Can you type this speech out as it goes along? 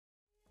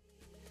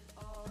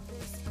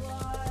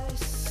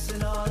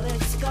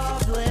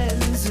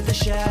the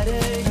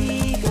shattered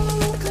ego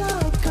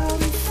club, come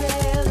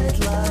fail at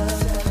love.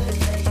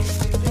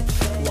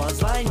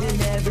 Was lined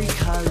in every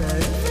color,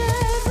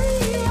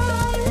 every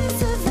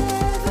iris of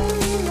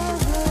every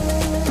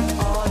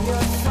lover. All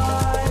your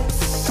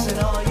thoughts and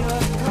all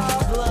your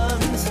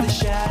problems, the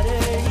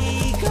shattered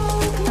ego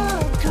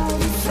club, come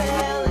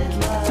fail at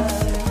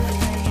love.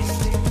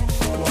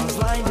 Was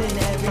lined in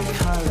every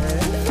color,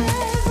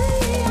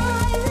 every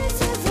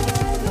iris of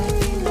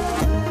every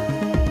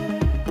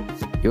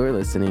lover. You're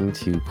listening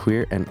to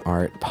Queer and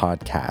Art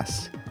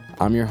Podcast.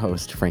 I'm your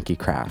host, Frankie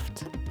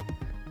Kraft.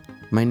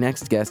 My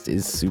next guest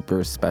is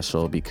super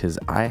special because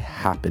I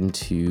happened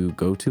to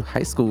go to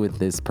high school with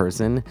this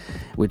person,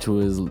 which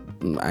was,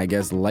 I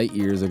guess, light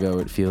years ago,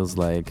 it feels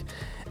like.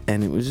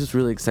 And it was just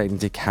really exciting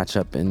to catch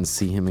up and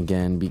see him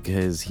again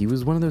because he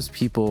was one of those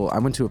people. I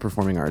went to a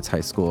performing arts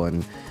high school,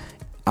 and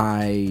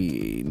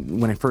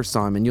when I first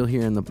saw him, and you'll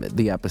hear in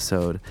the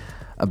episode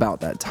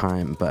about that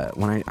time, but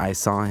when I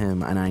saw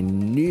him, and I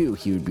knew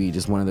he would be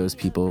just one of those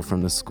people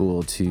from the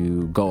school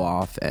to go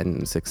off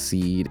and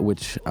succeed,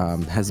 which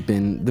has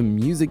been the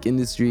music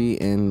industry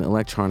and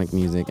electronic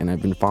music, and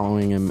I've been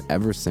following him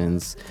ever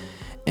since.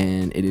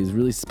 And it is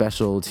really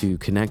special to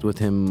connect with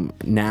him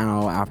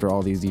now after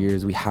all these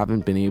years. We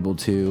haven't been able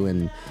to,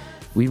 and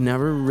we've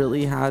never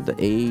really had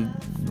a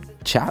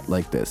chat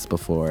like this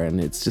before,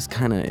 and it's just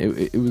kind of,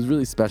 it was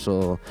really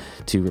special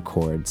to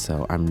record,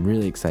 so I'm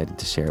really excited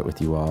to share it with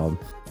you all.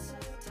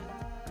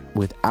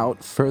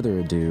 Without further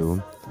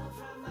ado,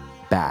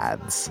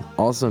 Bads,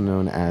 also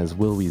known as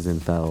Will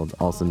Wiesenfeld,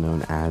 also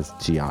known as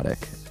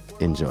Geotic.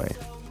 Enjoy.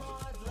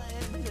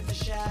 The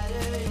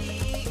shattered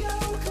ego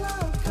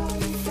club, come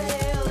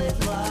fail at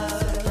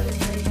love.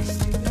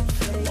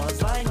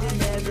 Was lined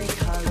in every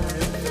color,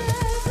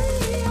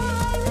 every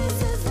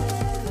iris of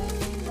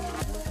every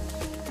lover.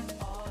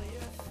 All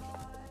your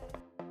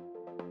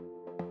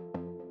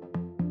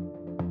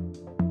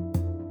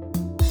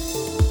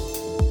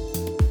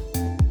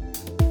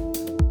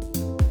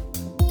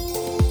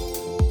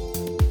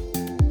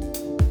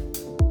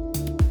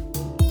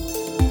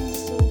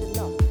seemed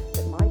enough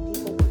that my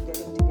people were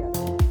getting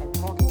together and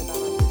talking about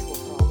our mutual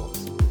problems.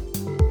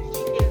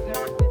 She is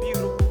not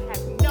beautiful,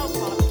 has no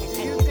qualifications.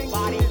 Do you think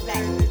body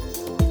that?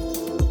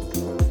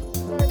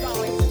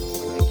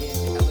 Again,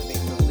 to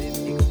elevate the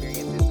lived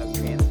experiences of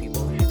trans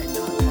people and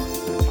not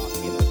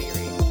talking in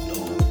theory.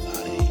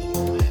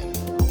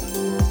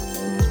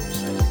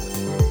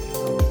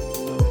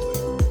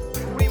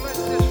 We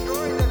must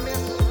destroy the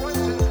myths once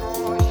and for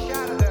all,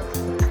 shatter them.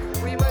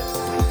 We must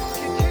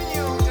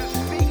continue to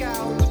speak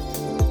out.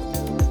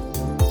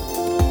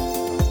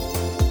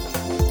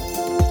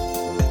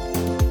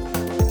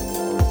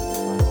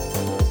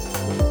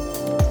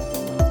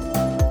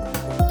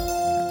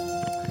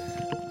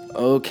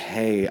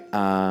 Okay,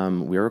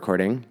 we're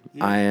recording.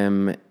 I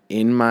am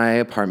in my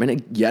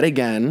apartment yet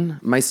again,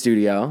 my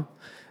studio,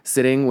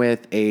 sitting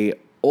with a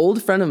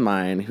old friend of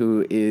mine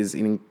who is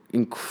an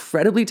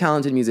incredibly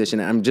talented musician.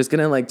 I'm just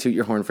gonna like toot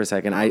your horn for a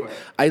second. I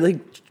like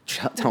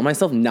tell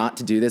myself not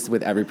to do this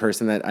with every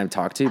person that I've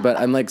talked to, but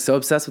I'm like so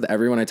obsessed with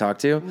everyone I talk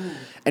to.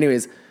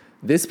 Anyways,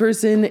 this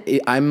person,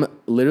 I'm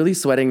literally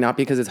sweating, not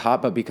because it's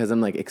hot, but because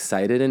I'm like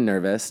excited and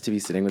nervous to be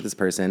sitting with this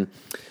person.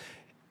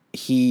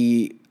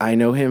 I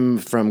know him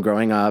from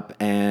growing up,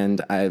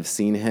 and I've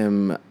seen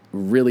him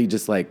really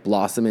just like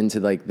blossom into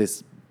like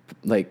this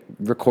like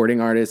recording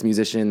artist,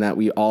 musician that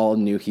we all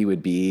knew he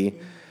would be.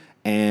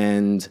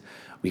 And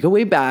we go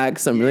way back,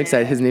 so I'm really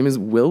excited. His name is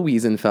Will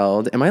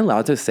Wiesenfeld. Am I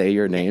allowed to say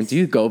your name? Do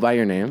you go by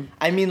your name?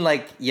 I mean,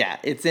 like, yeah,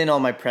 it's in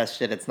all my press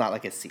shit. It's not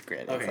like a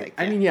secret. It's like,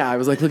 I mean, yeah, I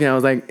was like looking, I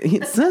was like, he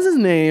says his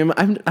name.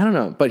 I don't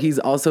know, but he's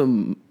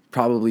also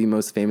probably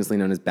most famously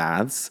known as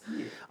Baths,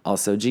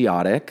 also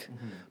Geotic,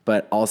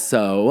 but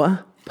also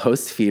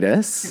Post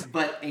Fetus.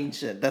 but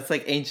ancient. That's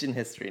like ancient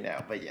history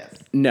now, but yes.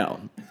 No,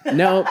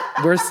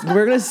 we're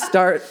gonna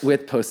start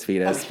with Post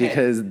Fetus Okay.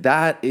 because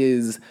that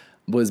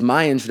was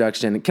my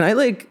introduction. Can I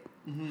like?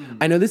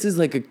 I know this is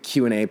like a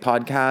Q&A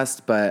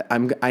podcast, but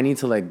I need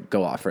to like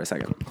go off for a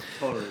second.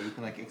 Totally. You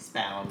can like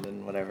expound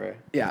and whatever.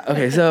 Yeah.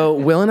 Okay. So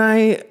Will and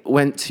I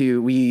went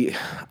to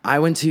I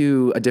went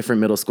to a different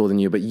middle school than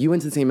you, but you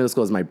went to the same middle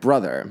school as my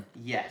brother.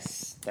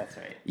 Yes, that's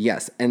right.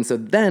 Yes. And so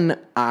then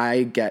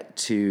I get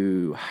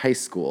to high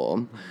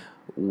school.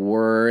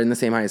 We're in the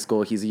same high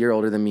school. He's a grade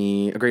older than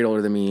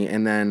me.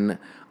 And then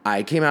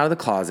I came out of the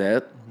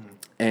closet,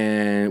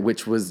 and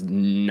which was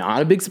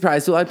not a big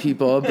surprise to a lot of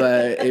people,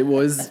 but it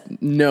was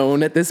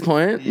known at this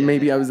point. Yeah.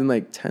 Maybe I was in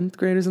like 10th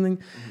grade or something.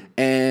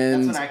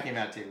 And That's when I came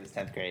out too, was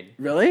 10th grade.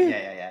 Really?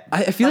 Yeah.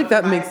 I feel like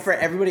that makes... For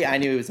everybody I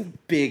knew, it was a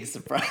big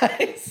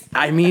surprise.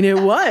 I mean, it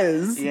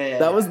was. Yeah,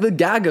 that was the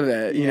gag of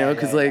it, you know?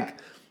 Because, yeah.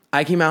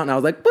 I came out and I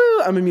was like,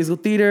 woo, I'm in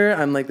musical theater.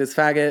 I'm like this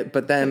faggot.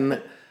 But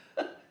then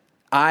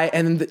I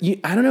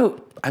don't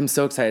know. I'm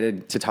so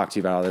excited to talk to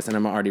you about all this, and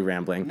I'm already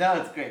rambling.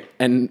 No, it's great.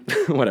 And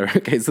whatever.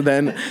 Okay, so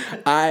then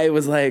I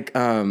was like,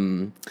 I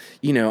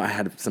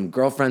had some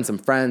girlfriends, some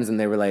friends, and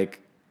they were like,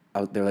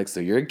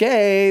 so you're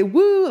gay,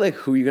 woo! Like,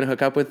 who are you gonna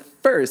hook up with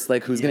first?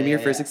 Like, who's gonna be your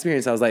first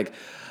experience? I was like,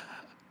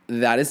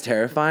 that is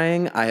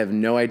terrifying. I have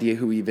no idea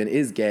who even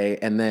is gay.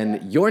 And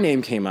then your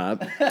name came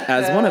up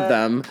as one of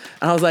them.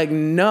 And I was like,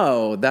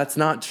 no, that's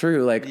not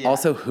true. Like, Yeah.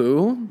 also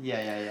who?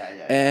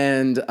 Yeah.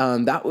 And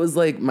that was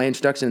like my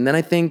introduction. And then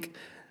I think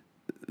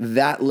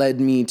that led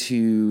me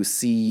to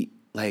see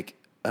like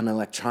an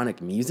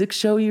electronic music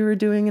show you were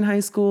doing in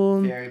high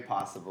school. Very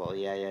possible.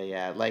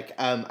 Yeah. Like,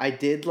 I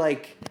did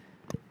like,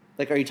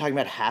 are you talking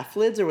about half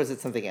lids or was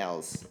it something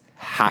else?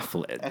 Half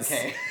lids.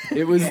 Okay.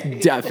 It was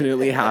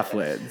definitely half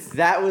lids.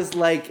 That was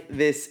like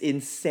this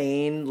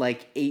insane,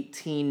 like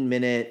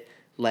 18-minute,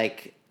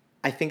 like,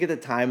 I think at the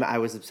time I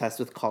was obsessed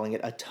with calling it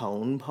a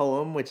tone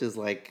poem, which is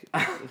like,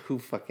 who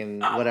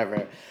fucking,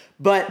 whatever.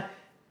 But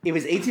it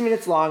was 18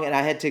 minutes long and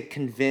I had to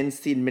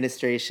convince the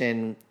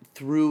administration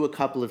through a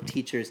couple of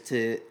teachers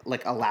to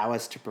like allow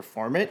us to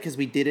perform it because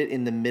we did it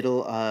in the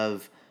middle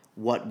of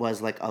what was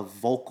like a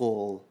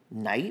vocal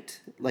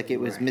night. Like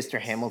it was Mr.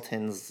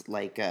 Hamilton's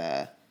like,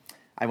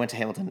 we went to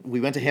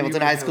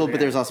Hamilton High School, but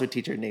there was also a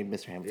teacher named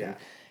Mr. Hamilton. Yeah.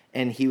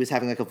 And he was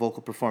having like a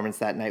vocal performance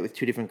that night with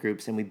two different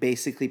groups, and we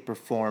basically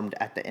performed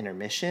at the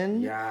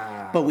intermission.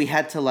 Yeah. But we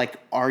had to like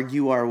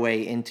argue our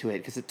way into it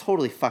because it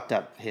totally fucked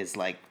up his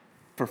like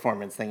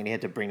performance thing, and he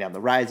had to bring down the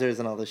risers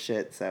and all this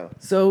shit. So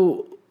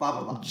blah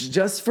blah blah.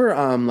 Just for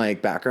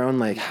like background,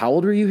 like how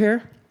old were you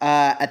here?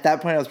 At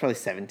that point, I was probably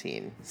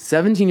 17,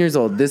 17 years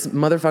old. This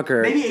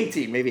motherfucker. maybe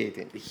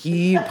 18.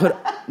 He put.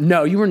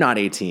 No, you were not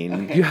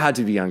 18. You had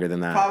to be younger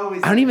than that.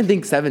 Probably I don't even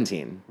think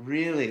 17.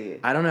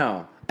 Really? I don't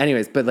know.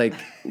 Anyways, but like,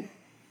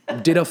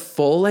 did a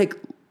full like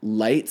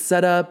light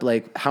setup?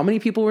 Like, how many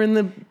people were in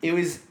the? It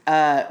was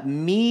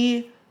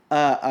me,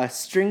 a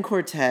string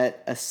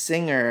quartet, a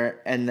singer,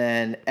 and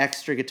then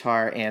extra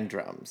guitar and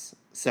drums.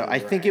 So I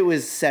think it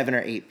was 7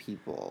 or 8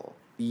 people.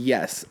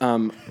 Yes.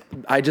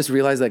 I just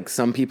realized like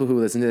some people who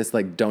listen to this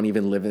like don't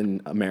even live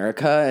in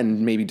America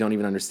and maybe don't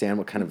even understand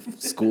what kind of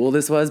school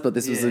this was. But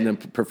this was in a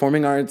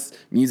performing arts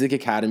music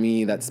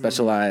academy that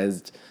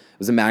specialized.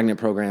 It was a magnet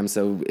program,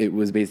 so it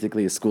was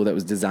basically a school that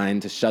was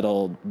designed to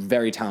shuttle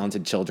very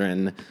talented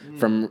children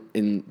from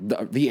in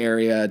the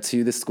area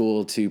to the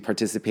school to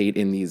participate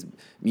in these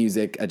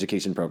music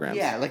education programs.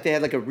 Yeah, like they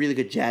had like a really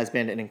good jazz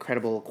band, an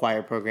incredible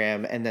choir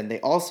program, and then they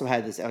also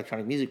had this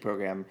electronic music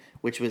program,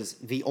 which was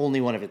the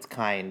only one of its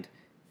kind,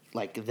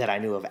 like that I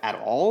knew of at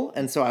all.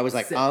 And so I was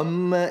like,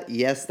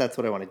 yes, that's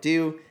what I want to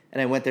do,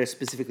 and I went there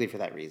specifically for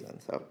that reason.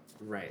 So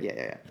Right.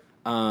 Yeah.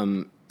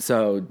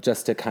 So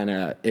just to kind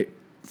of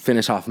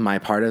finish off my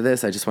part of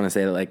this, I just want to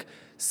say that like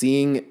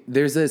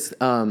there's this,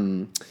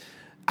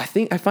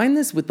 I find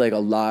this with like a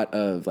lot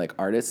of like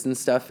artists and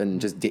stuff and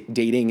just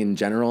dating in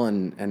general.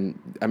 And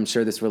I'm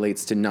sure this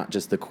relates to not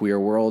just the queer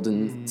world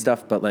and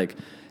stuff, but like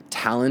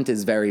talent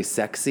is very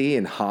sexy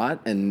and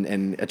hot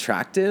and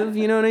attractive.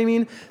 You know what I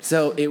mean?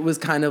 So it was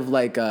kind of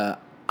like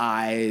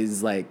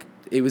eyes, like,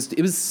 it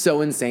was so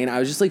insane. I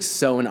was just like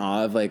so in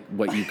awe of like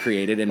what you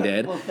created and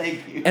did. Well,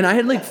 thank you. And I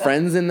had like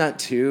friends in that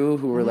too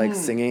who were like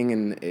singing,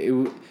 and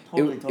it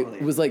Totally.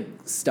 was like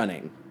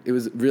stunning. It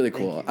was really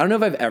cool. I don't know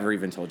if I've ever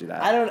even told you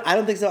that. I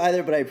don't think so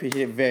either, but I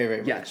appreciate it very, very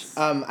much. Yes.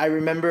 I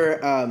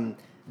remember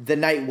the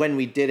night when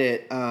we did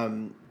it.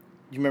 You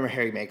remember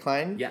Harry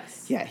Maykline?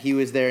 Yes. Yeah, he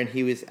was there, and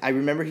I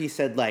remember he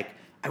said like,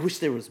 "I wish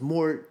there was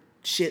more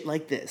shit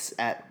like this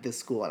at this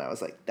school," and I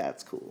was like,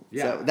 "That's cool."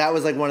 Yeah. So that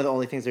was like one of the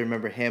only things I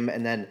remember him,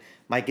 and then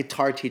my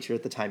guitar teacher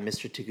at the time,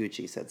 Mr.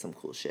 Taguchi, said some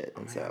cool shit,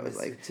 and so I was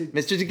like,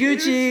 "Mr.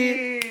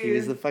 Taguchi, he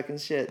was the fucking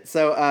shit."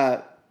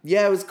 So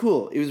yeah, it was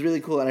cool. It was really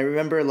cool, and I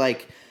remember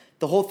like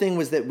the whole thing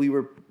was that we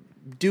were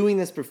doing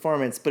this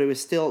performance, but it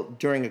was still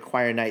during a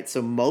choir night,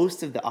 so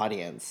most of the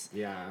audience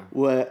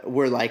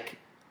were like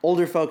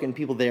older folk and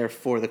people there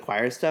for the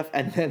choir stuff,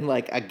 and then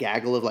like a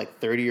gaggle of like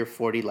 30 or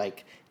 40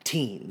 like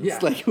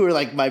teens, like who were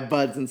like my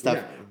buds and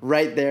stuff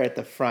right there at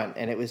the front,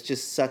 and it was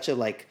just such a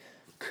like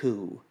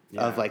coup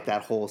of like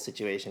that whole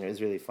situation. It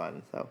was really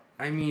fun. So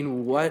I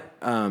mean, what?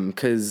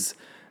 Because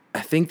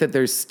I think that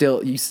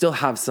you still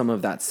have some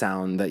of that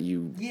sound that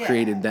you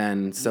created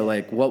then. So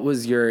like, what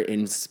was your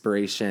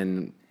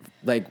inspiration?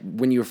 Like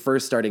when you were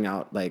first starting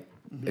out, like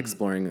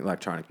exploring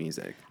electronic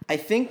music. I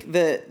think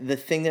the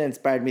thing that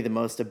inspired me the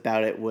most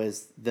about it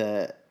was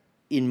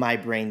in my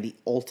brain, the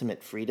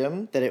ultimate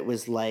freedom, that it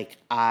was like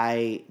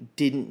I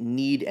didn't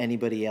need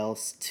anybody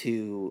else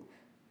to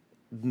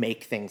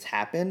make things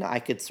happen. I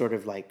could sort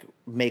of like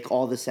make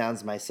all the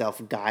sounds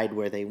myself, guide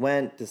where they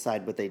went,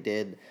 decide what they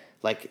did,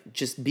 like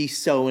just be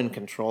so in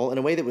control in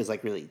a way that was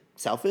like really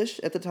selfish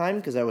at the time,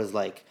 because I was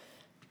like,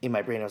 in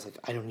my brain, I was like,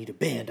 I don't need a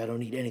band, I don't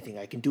need anything,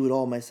 I can do it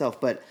all myself.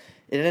 But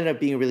it ended up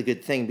being a really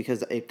good thing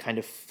because it kind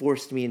of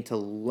forced me into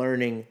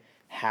learning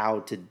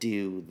how to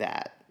do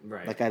that.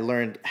 Right. Like I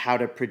learned how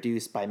to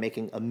produce by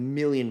making a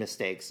million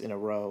mistakes in a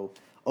row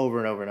over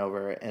and over and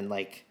over. And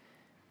like,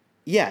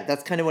 yeah,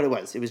 that's kind of what it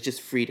was. It was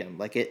just freedom.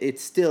 Like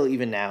it's still,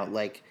 even now,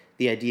 like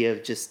the idea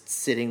of just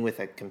sitting with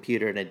a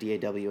computer and a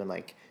DAW and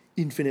like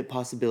infinite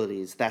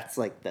possibilities, that's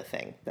like the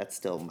thing. That's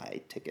still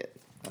my ticket.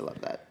 I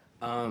love that.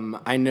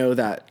 I know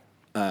that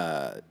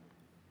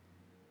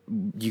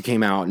you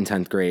came out in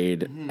 10th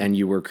grade Mm-hmm. and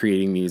you were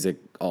creating music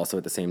also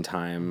at the same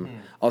time.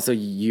 Also,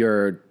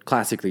 you're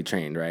classically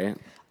trained, right?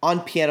 On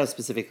piano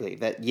specifically,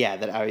 that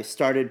I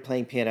started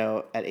playing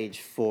piano at age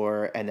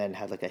 4 and then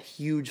had like a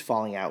huge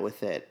falling out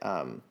with it.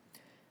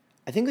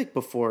 I think like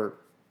before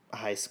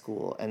high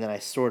school, and then I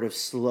sort of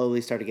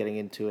slowly started getting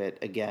into it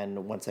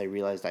again once I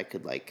realized I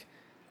could like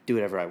do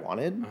whatever I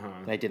wanted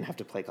and I didn't have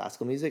to play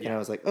classical music. And I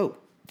was like, oh,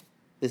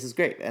 this is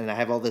great. And I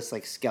have all this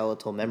like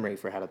skeletal memory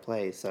for how to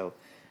play. So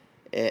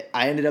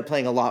I ended up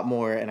playing a lot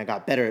more and I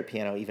got better at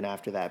piano even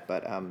after that.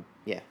 But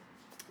yeah,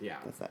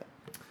 that's that.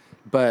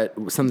 But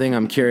something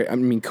I'm curious. I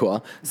mean,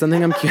 cool.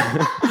 Something I'm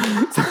curious.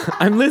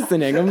 I'm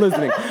listening.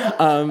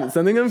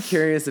 Something I'm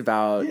curious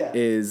about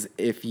is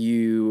if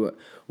you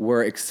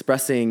were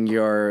expressing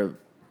your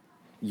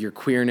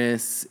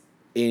queerness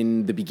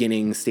in the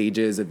beginning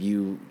stages of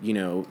you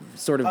know,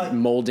 sort of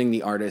molding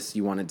the artist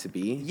you wanted to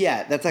be.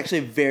 Yeah, that's actually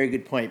a very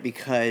good point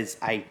because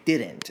I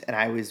didn't. And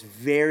I was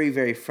very,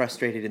 very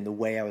frustrated in the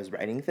way I was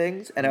writing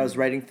things. And I was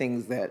writing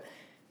things that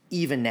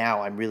even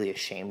now I'm really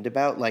ashamed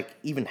about, like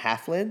even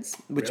Half-Lids,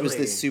 which was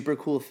this super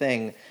cool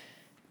thing.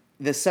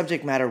 The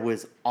subject matter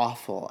was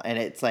awful. And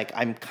it's like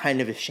I'm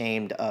kind of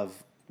ashamed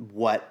of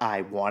what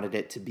I wanted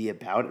it to be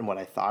about and what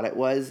I thought it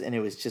was. And it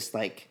was just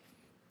like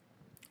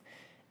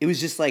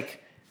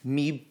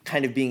me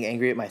kind of being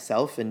angry at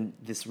myself and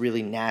this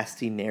really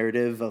nasty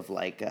narrative of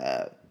like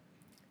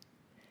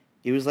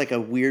it was like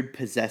a weird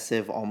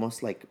possessive,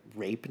 almost like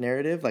rape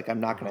narrative. Like I'm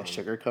not going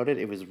to sugarcoat it.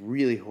 It was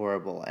really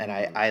horrible. And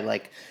I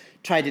like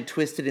tried to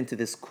twist it into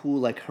this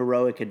cool like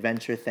heroic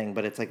adventure thing,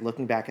 but it's like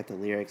looking back at the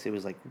lyrics, it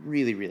was like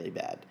really, really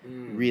bad.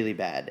 Really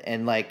bad.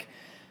 And like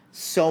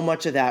so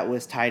much of that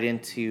was tied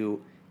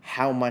into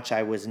how much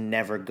I was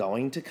never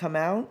going to come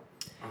out.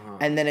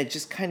 And then it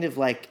just kind of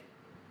like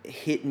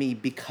hit me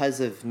because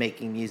of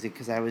making music,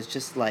 because I was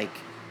just like,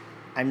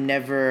 I'm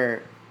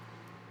never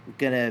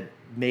gonna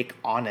make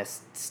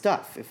honest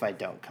stuff if I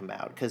don't come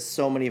out, because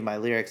so many of my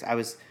lyrics I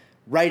was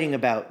writing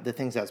about the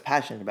things I was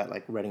passionate about,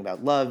 like writing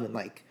about love and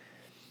like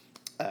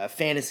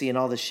fantasy and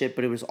all this shit,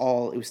 but it was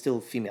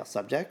still female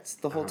subjects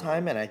the whole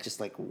time, and I just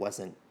like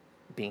wasn't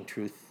being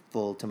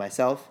truthful to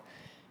myself.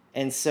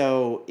 And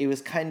so it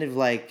was kind of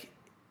like,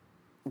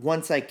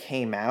 once I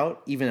came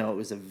out, even though it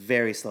was a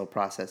very slow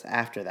process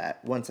after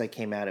that, once I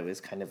came out, it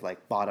was kind of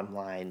like bottom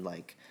line,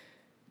 like,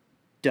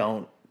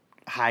 don't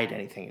hide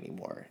anything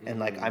anymore. And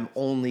like, I'm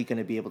only going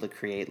to be able to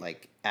create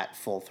like at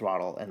full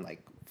throttle and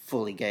like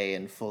fully gay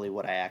and fully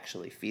what I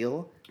actually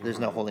feel. There's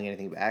no holding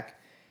anything back.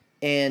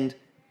 And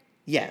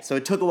yeah, so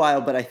it took a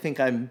while, but I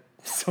think I'm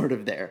sort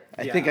of there.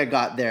 I think I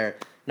got there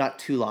not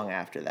too long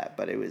after that,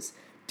 but it was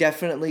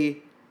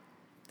definitely...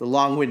 The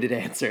long-winded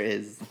answer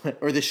is,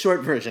 or the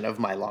short version of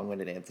my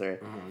long-winded answer,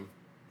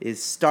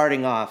 is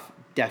starting off,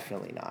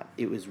 definitely not.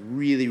 It was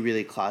really,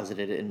 really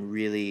closeted and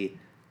really,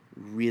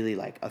 really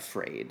like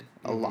afraid.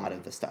 A lot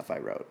of the stuff I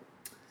wrote.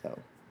 So,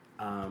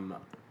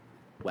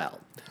 Well,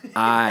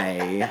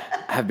 I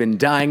have been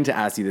dying to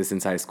ask you this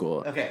since high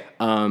school. okay.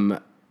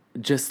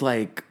 Just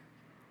like,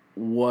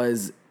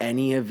 was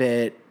any of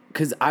it,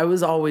 because I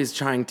was always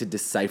trying to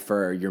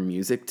decipher your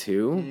music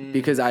too,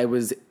 because I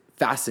was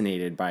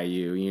fascinated by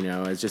you, you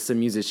know, as just a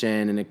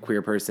musician and a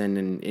queer person,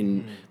 and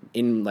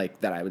in like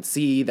that I would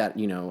see that,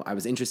 you know, I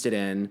was interested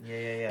in.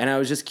 And I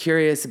was just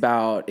curious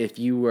about if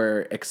you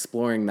were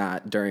exploring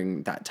that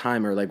during that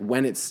time, or like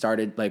when it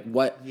started, like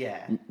what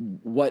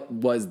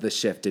was the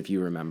shift, if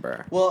you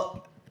remember?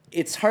 Well,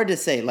 it's hard to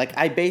say. Like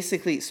I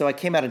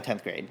came out in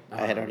 10th grade.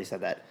 I had already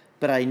said that.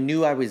 But I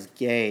knew I was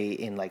gay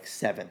in like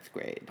 7th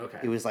grade. Okay.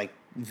 It was like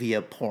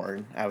via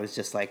porn. I was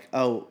just like,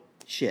 oh,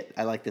 shit,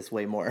 I like this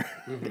way more.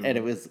 And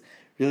it was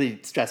really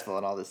stressful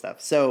and all this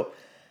stuff. So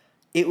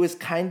it was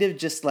kind of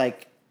just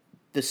like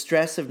the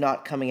stress of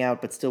not coming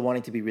out but still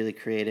wanting to be really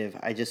creative.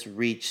 I just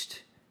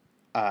reached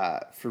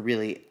for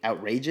really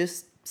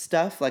outrageous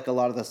stuff. Like a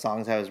lot of the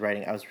songs I was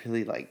writing, I was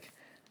really like,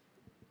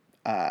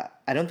 I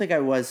don't think I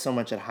was so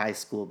much at high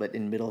school, but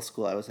in middle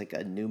school I was like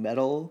a nu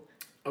metal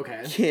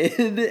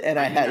kid. And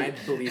I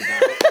believe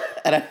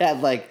that. and I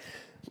had like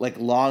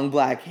long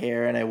black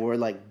hair, and I wore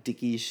like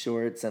Dickies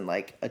shorts and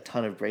like a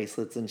ton of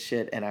bracelets and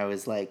shit. And I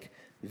was like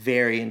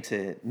very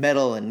into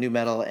metal and nu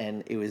metal.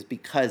 And it was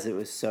because it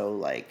was so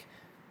like,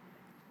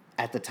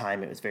 at the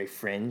time it was very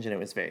fringe and it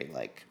was very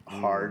like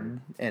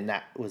hard. And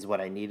that was what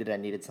I needed. I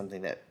needed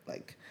something that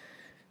like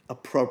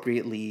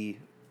appropriately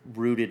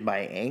rooted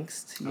my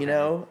angst, you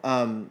know?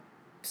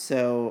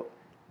 So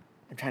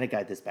I'm trying to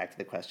guide this back to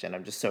the question.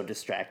 I'm just so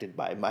distracted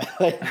by my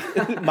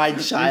like my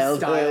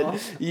childhood.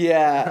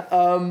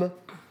 Yeah.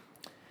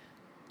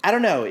 I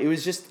don't know. It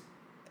was just,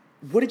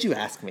 what did you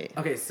ask me?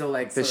 Okay, so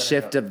like the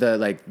shift of the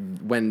like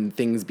when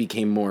things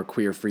became more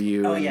queer for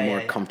you and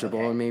more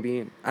comfortable,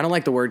 maybe. I don't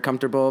like the word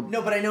comfortable.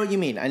 No, but I know what you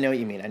mean. I know what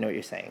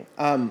you're saying.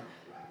 I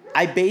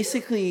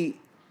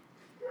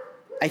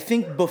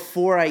think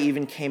before I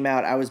even came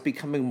out, I was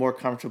becoming more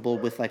comfortable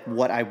with like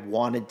what I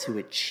wanted to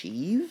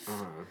achieve.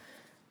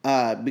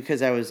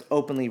 Because I was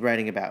openly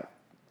writing about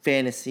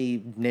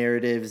fantasy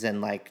narratives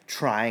and like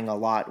trying a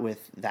lot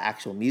with the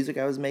actual music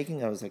I was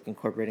making. I was like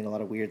incorporating a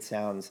lot of weird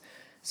sounds.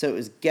 So it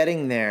was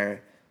getting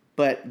there,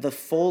 but the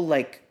full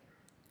like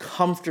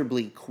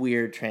comfortably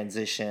queer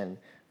transition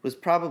was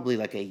probably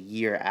like a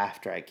year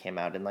after I came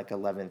out in like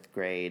 11th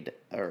grade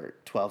or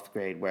 12th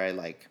grade,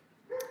 where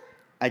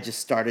I just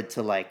started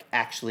to like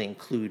actually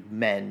include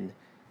men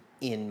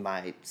in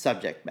my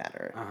subject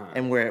matter,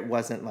 and where it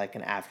wasn't like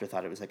an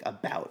afterthought, it was like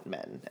about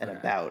men and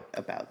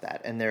about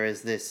that. And there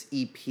is this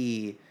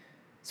EP.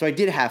 So I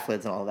did Half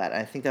Lids and all of that,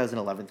 and I think that was in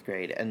 11th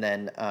grade, and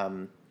then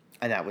and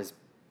that was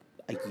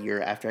a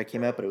year after I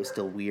came out, but it was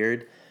still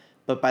weird.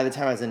 But by the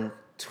time I was in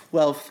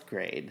 12th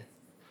grade,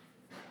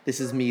 this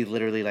is me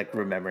literally like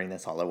remembering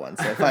this all at once.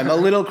 So if I'm a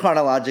little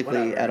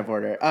chronologically out of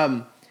order,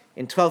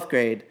 in 12th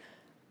grade,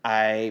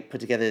 I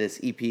put together this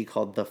EP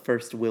called The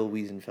First Will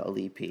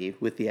Wiesenfeld EP,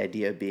 with the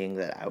idea being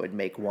that I would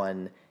make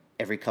one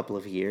every couple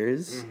of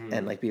years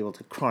and like be able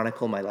to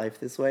chronicle my life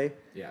this way.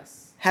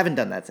 Yes. Haven't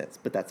done that since,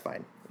 but that's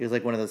fine. It was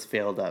like one of those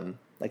failed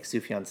like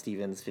Sufjan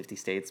Stevens 50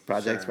 States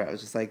projects where I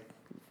was just like,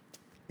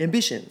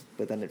 ambition,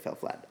 but then it fell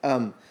flat.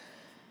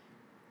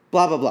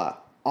 Blah, blah, blah.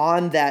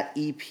 On that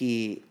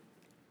EP,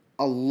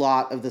 a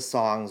lot of the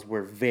songs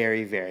were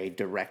very, very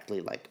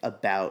directly like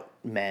about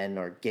men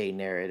or gay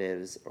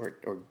narratives, or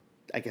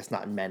I guess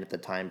not men at the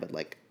time, but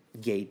like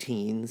gay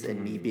teens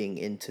and me being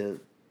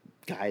into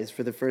guys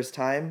for the first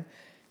time.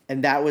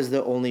 And that was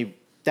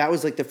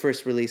like the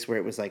first release where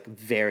it was like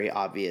very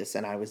obvious,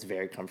 and I was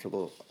very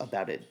comfortable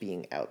about it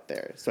being out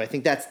there. So I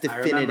think that's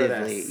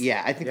definitively,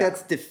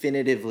 that's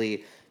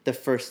definitively the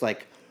first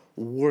like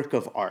work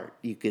of art,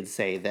 you could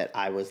say, that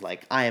I was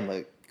like, I am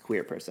a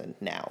queer person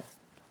now.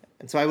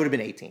 And so I would have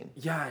been 18.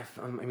 Yeah,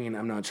 I mean,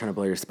 I'm not trying to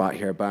blow your spot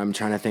here, but I'm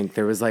trying to think.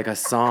 There was like a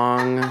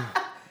song.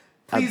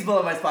 Please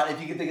blow my spot if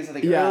you can think of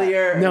something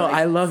earlier. No, like,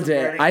 I loved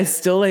it. I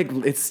still like,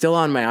 it's still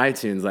on my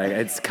iTunes. Like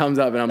it comes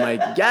up and I'm like,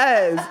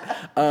 yes.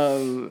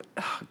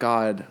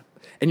 God.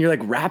 And you're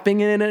like rapping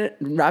in it.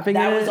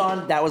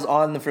 That was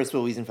on the First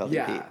Will Wiesenfeld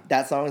Yeah. EP.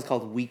 That song is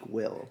called Weak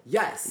Will.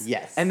 Yes.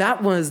 Yes. And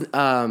that was,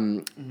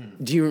 can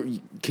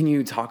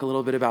you talk a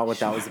little bit about what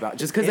that was about?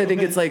 Just because I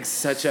think it's like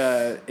such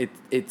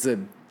it's a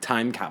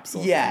time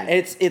capsule. Yeah,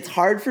 it's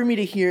hard for me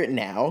to hear it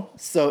now.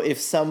 So if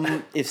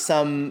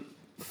some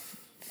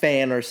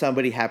fan or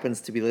somebody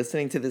happens to be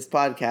listening to this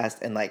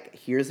podcast and like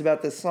hears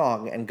about this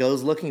song and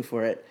goes looking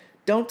for it,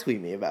 don't tweet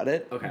me about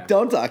it. Okay.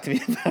 Don't talk to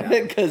me about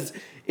it, because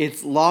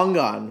it's long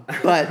gone.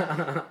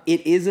 But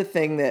it is a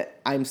thing that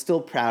I'm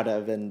still proud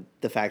of, and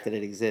the fact that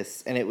it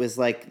exists. And it was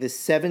like this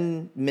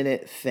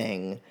 7-minute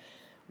thing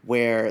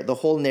where the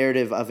whole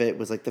narrative of it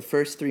was like the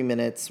first 3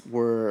 minutes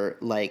were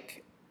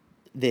like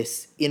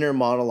this inner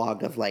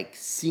monologue of like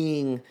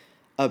seeing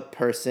a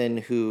person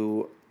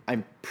who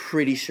I'm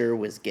pretty sure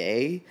was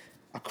gay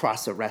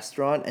across a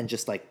restaurant, and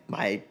just like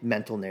my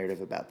mental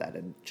narrative about that,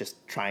 and just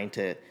trying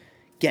to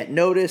get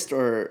noticed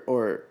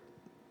or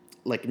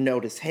like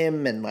notice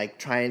him, and like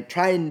try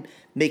and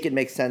make it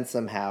make sense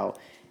somehow.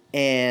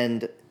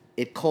 And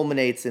it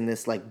culminates in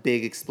this like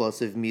big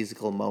explosive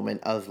musical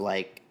moment of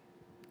like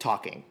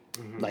talking,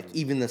 like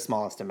even the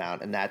smallest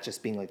amount, and that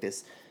just being like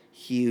this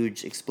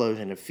huge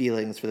explosion of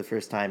feelings for the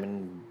first time,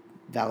 and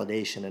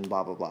validation and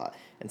blah blah blah.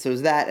 And so it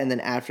was that, and then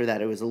after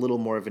that it was a little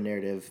more of a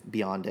narrative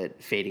beyond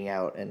it, fading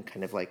out, and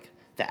kind of like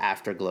the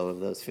afterglow of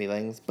those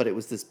feelings. But it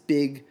was this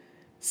big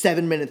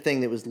 7-minute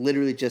thing that was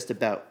literally just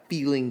about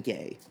feeling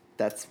gay.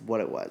 That's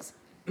what it was.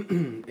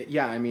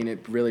 Yeah, I mean,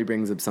 it really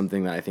brings up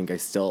something that I think I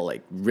still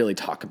like really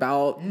talk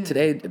about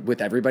today with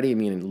everybody. I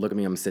mean, look at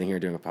me, I'm sitting here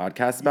doing a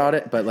podcast about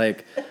it, but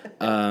like,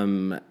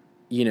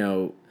 you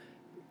know,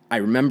 I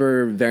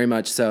remember very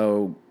much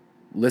so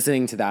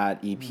listening to that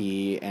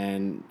EP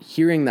and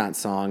hearing that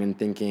song and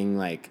thinking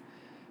like,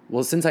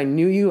 well, since I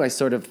knew you, I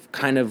sort of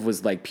kind of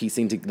was like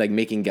piecing to like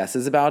making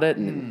guesses about it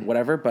and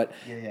whatever. But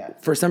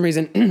for some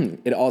reason,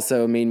 it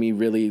also made me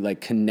really like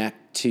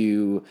connect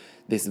to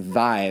this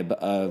vibe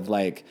of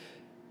like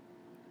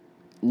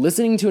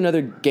listening to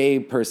another gay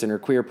person or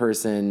queer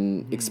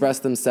person express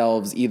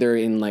themselves either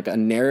in like a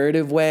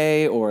narrative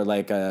way or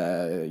like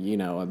a, you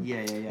know, a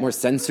more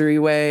sensory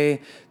way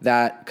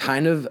that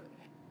kind of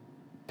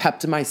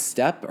pepped my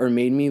step or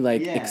made me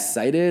like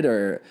excited,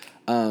 or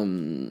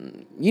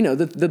you know,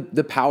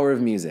 the power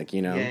of music,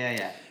 you know.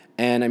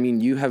 And I mean,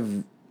 you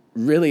have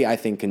really, I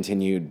think,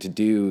 continued to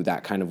do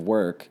that kind of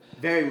work.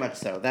 Very much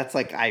so. That's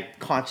like, I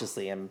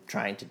consciously am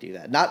trying to do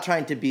that. Not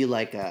trying to be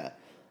like a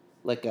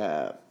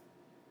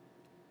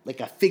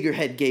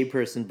figurehead gay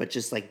person, but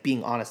just like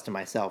being honest to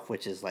myself,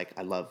 which is like,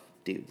 I love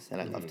dudes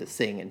and I love to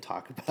sing and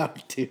talk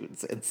about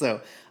dudes. And so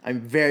I'm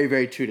very,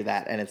 very true to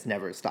that, and it's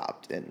never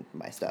stopped in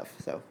my stuff.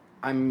 So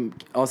I'm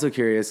also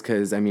curious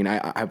because, I mean,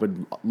 I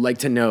would like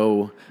to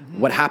know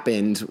what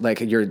happened, like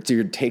your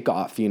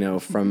takeoff, you know,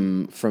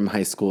 from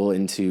high school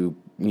into,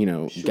 you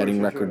know,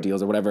 getting record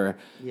deals or whatever.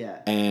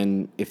 Yeah.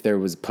 And if there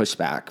was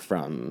pushback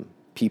from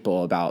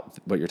people about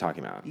what you're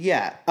talking about.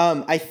 Yeah.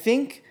 I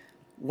think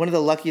one of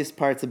the luckiest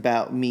parts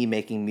about me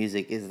making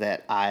music is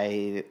that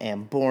I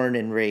am born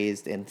and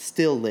raised and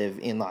still live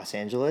in Los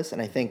Angeles.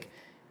 And I think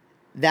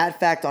that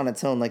fact on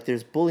its own, like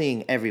there's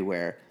bullying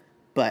everywhere,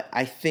 but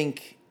I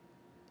think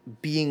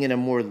being in a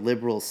more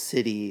liberal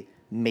city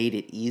made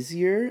it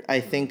easier.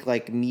 I think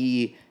like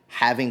me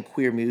having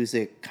queer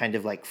music kind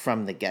of like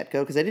from the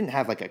get-go, because I didn't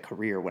have like a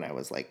career when I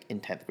was like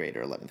in 10th grade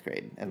or 11th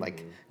grade and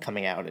like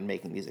coming out and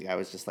making music. I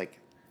was just like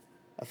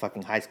a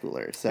fucking high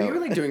schooler. So You were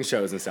like doing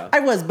shows and stuff.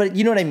 I was, but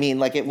you know what I mean?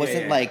 Like it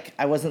wasn't yeah. like,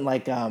 I wasn't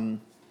like, I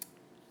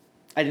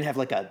didn't have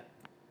like a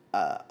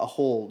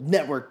whole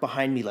network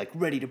behind me, like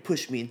ready to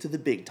push me into the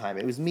big time.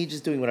 It was me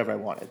just doing whatever I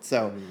wanted.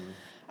 So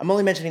I'm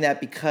only mentioning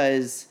that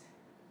because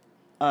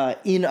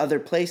in other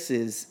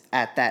places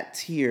at that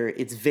tier,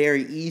 it's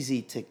very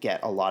easy to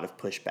get a lot of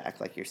pushback,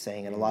 like you're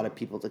saying, and a lot of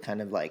people to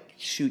kind of like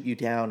shoot you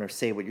down or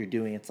say what you're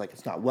doing. It's like,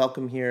 it's not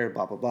welcome here,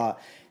 blah, blah, blah.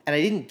 And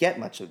I didn't get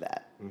much of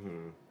that.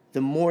 The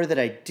more that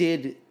I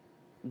did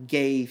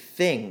gay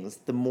things,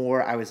 the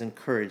more I was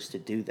encouraged to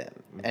do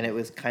them. And it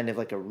was kind of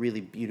like a really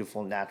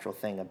beautiful, natural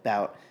thing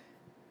about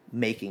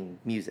making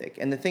music.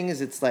 And the thing is,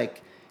 it's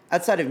like,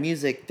 outside of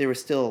music, there were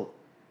still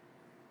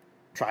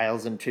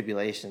trials and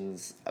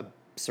tribulations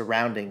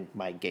surrounding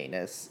my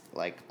gayness,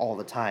 like all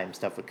the time.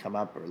 Stuff would come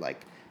up, or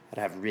like I'd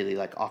have really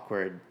like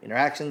awkward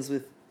interactions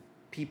with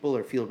people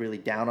or feel really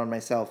down on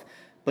myself.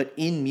 But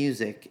in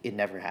music, it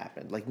never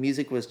happened. Like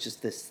music was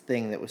just this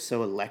thing that was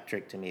so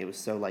electric to me. It was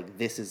so like,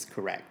 this is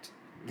correct.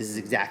 This is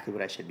exactly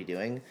what I should be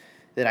doing,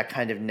 that I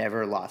kind of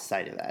never lost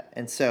sight of that.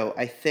 And so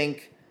I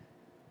think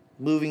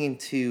moving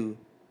into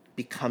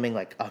becoming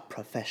like a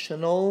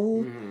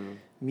professional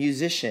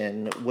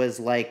musician was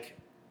like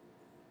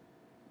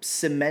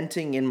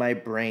cementing in my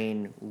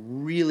brain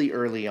really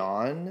early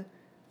on,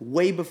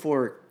 way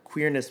before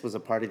queerness was a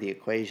part of the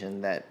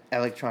equation, that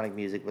electronic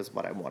music was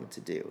what I wanted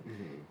to do.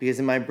 Because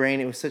in my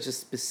brain, it was such a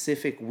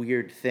specific,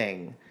 weird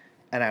thing,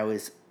 and I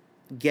was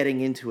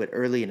getting into it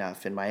early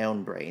enough in my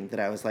own brain that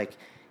I was like,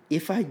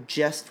 if I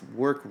just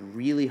work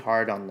really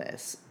hard on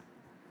this,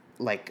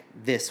 like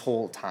this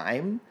whole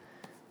time,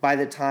 by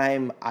the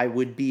time I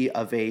would be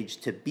of age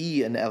to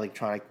be an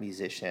electronic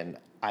musician,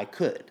 I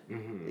could.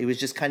 It was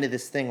just kind of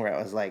this thing where I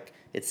was like,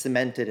 it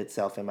cemented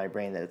itself in my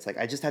brain that it's like,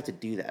 I just have to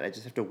do that. I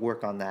just have to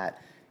work on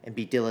that and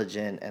be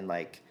diligent, and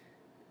like,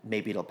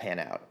 maybe it'll pan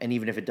out. And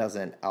even if it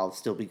doesn't, I'll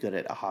still be good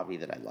at a hobby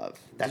that I love.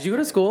 Did you go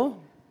to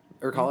school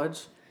or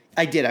college?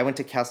 I did. I went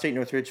to Cal State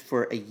Northridge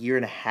for a year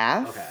and a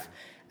half. Okay.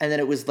 And then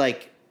it was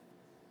like,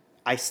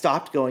 I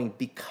stopped going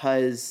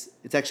because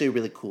it's actually a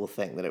really cool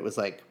thing that it was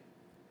like,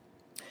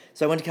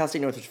 so I went to Cal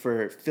State Northridge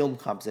for film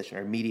composition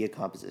or media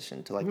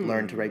composition to like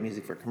learn to write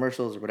music for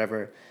commercials or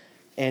whatever.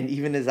 And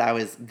even as I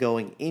was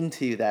going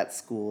into that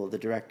school, the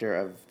director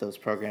of those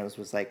programs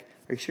was like,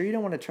 are you sure you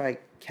don't want to try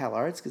Cal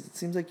Arts? Because it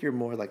seems like you're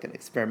more like an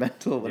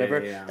experimental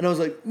whatever. yeah. And I was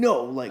like,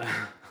 no, like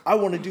I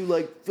want to do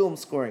like film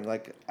scoring.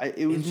 Like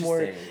it was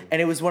more, Interesting.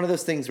 and it was one of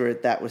those things where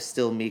that was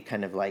still me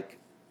kind of like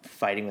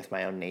fighting with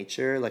my own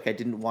nature. Like I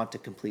didn't want to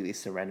completely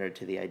surrender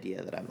to the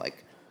idea that I'm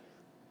like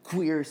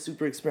queer,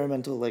 super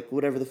experimental, like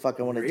whatever the fuck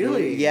I want to do.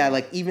 Really? Yeah,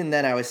 like even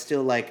then I was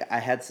still like, I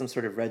had some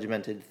sort of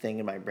regimented thing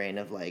in my brain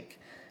of like,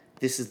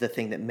 this is the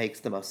thing that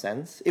makes the most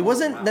sense. It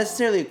wasn't wow.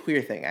 necessarily a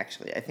queer thing,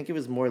 actually. I think it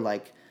was more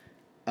like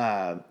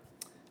a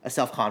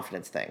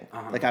self-confidence thing.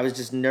 Like I was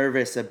just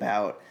nervous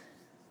about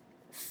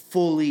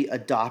fully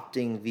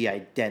adopting the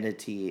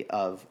identity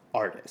of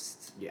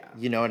artists. Yeah.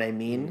 You know what I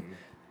mean?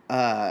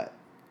 And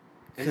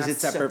that's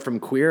it's separate from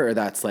queer, or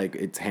that's like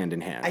it's hand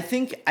in hand? I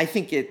think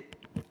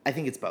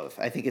it's both.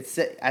 I think it's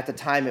at the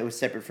time it was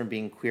separate from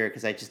being queer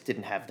because I just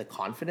didn't have the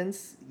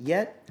confidence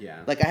yet.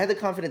 Yeah. Like I had the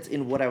confidence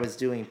in what I was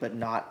doing, but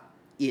not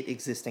it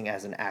existing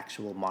as an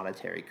actual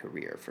monetary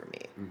career for me.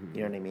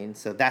 You know what I mean?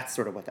 So that's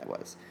sort of what that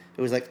was.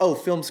 It was like, oh,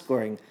 film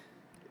scoring,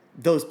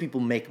 those people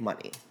make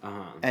money.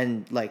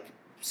 And like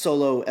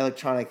solo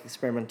electronic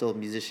experimental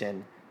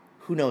musician,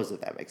 who knows if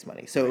that makes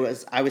money? So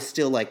I was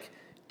still like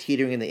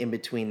teetering in the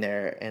in-between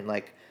there, and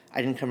like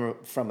I didn't come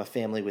from a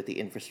family with the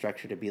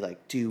infrastructure to be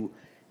like, do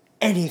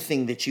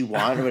anything that you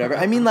want or whatever.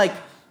 I mean, like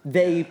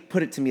they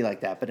put it to me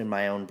like that, but in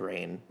my own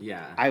brain,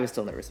 Yeah. I was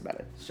still nervous about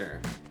it. Sure.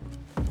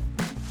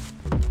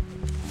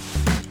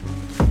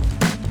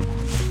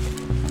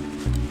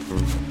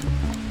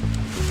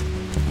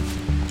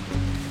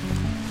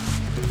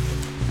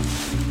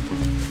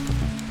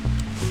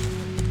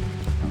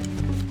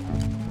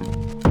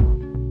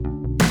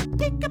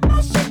 Think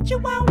about shit you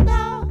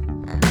wanna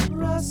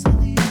rustle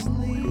these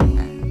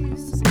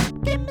leaves.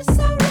 Give me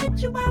so red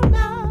you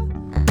wanna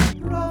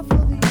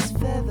ruffle these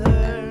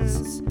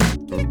feathers.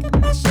 Think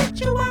about shit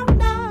you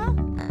wanna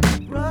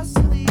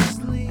rustle these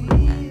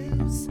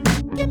leaves.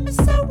 Give me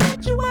so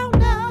red you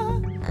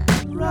wanna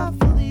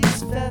ruffle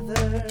these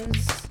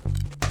feathers.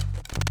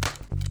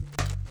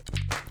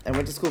 I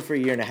went to school for a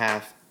year and a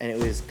half, and it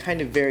was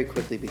kind of very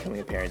quickly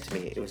becoming apparent to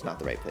me it was not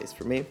the right place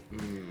for me.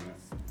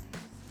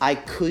 I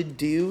could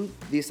do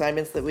the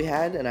assignments that we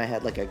had, and I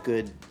had like a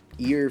good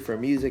ear for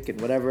music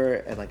and whatever,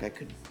 and like I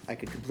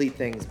could complete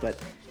things, but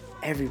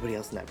everybody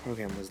else in that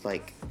program was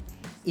like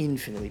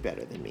infinitely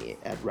better than me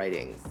at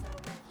writing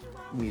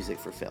music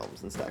for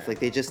films and stuff. Like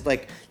they just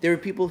like there were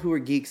people who were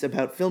geeks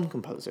about film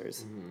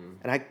composers,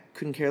 and I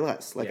couldn't care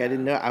less. Like I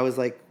didn't know. I was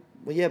like,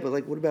 well, yeah, but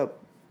like what about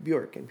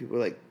Bjork? And people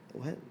were like,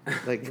 what?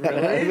 Like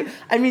Really?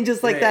 I mean,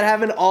 just like Yeah, that yeah.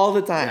 happened all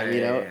the time, Yeah,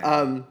 you yeah, know.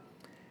 yeah.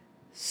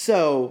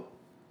 So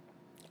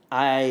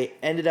I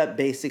ended up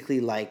basically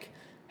like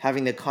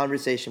having the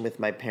conversation with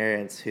my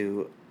parents,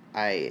 who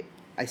I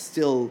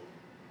still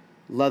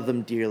love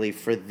them dearly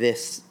for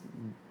this,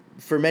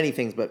 for many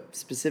things, but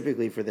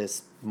specifically for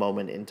this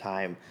moment in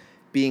time,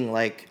 being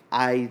like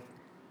I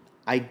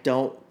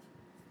don't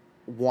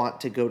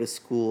want to go to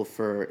school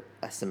for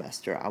a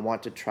semester. I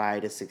want to try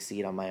to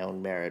succeed on my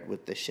own merit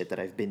with the shit that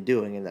I've been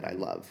doing and that I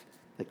love,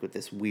 like with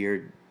this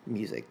weird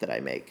music that I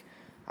make.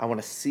 I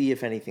want to see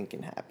if anything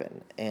can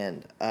happen.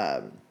 And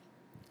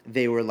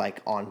they were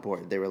like on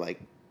board. They were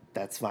like,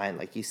 that's fine.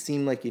 Like, you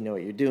seem like you know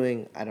what you're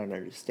doing. I don't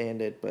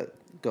understand it, but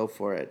go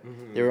for it.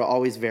 They were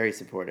always very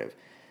supportive.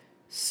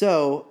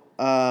 So,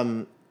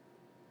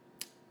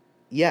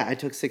 yeah, I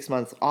took 6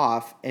 months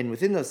off. And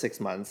within those 6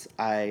 months,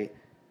 I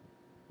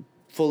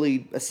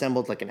fully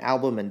assembled like an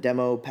album and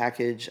demo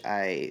package.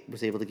 I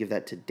was able to give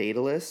that to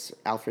Daedalus,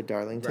 Alfred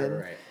Darlington.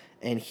 Right.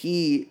 And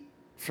he,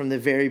 from the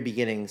very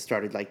beginning,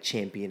 started like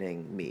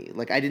championing me.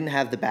 Like, I didn't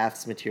have the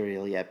Baths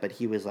material yet, but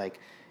he was like,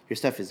 your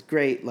stuff is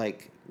great.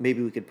 Like,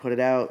 maybe we could put it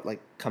out. Like,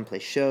 come play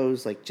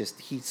shows. Like, just,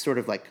 he sort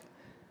of like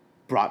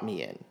brought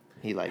me in.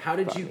 He like, How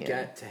did brought you me in.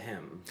 get to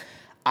him?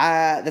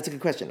 That's a good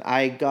question.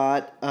 I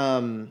got,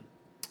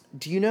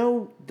 do you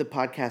know the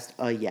podcast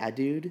Yeah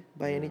Dude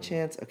by any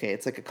chance? Okay,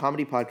 it's like a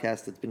comedy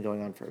podcast that's been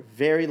going on for a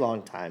very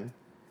long time.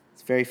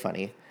 It's very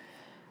funny.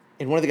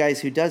 And one of the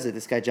guys who does it,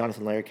 this guy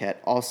Jonathan Larroquette,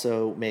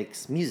 also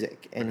makes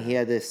music. And he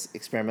had this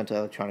experimental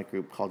electronic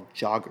group called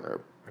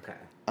Jogger. Okay.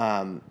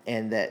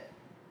 And that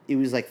it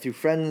was like through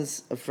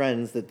friends of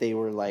friends that they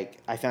were like,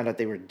 I found out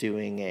they were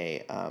doing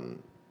a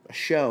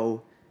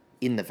show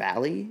in the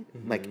Valley,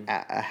 like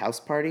at a house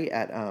party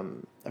at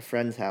a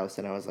friend's house.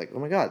 And I was like, oh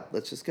my God,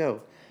 let's just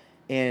go.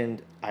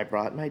 And I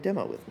brought my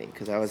demo with me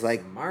because I was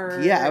like,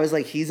 Smart. yeah, I was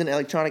like, he's an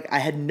electronic. I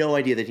had no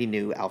idea that he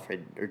knew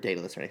Alfred or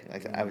Daedalus or anything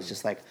like that. I was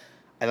just like,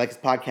 I like his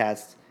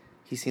podcast.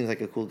 He seems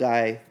like a cool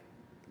guy.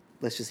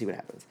 Let's just see what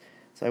happens.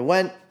 So I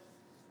went,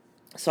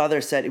 saw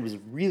their set. It was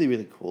really,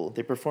 really cool.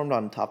 They performed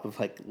on top of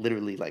like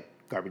literally like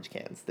garbage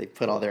cans. They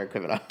put all their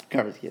equipment on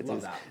garbage cans. Love It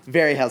was that.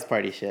 very house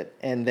party shit.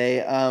 And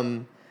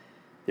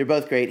they're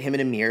both great. Him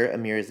and Amir.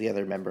 Amir is the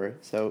other member.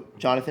 So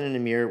Jonathan and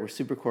Amir were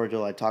super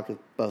cordial. I talked with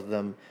both of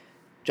them.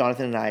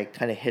 Jonathan and I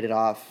kind of hit it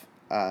off,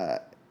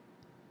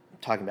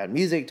 talking about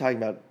music, talking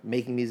about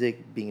making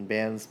music, being in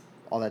bands,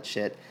 all that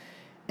shit.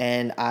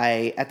 And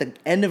at the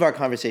end of our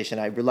conversation,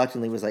 I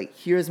reluctantly was like,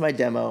 here's my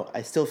demo.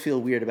 I still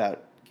feel weird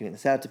about giving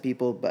this out to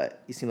people,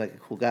 but you seem like a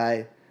cool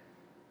guy.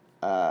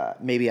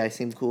 Maybe I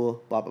seem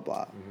cool, blah, blah,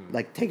 blah.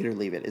 Like, take it or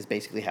leave it is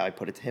basically how I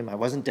put it to him. I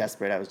wasn't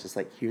desperate. I was just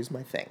like, here's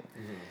my thing.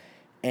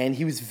 And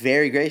he was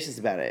very gracious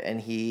about it. And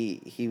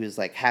he was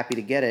like happy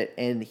to get it.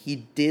 And he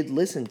did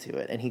listen to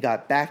it. And he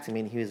got back to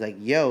me and he was like,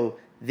 yo,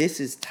 this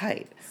is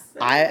tight.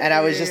 And I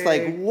was just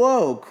like,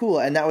 whoa, cool.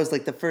 And that was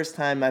like the first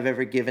time I've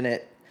ever given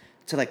it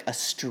to like a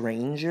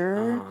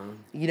stranger,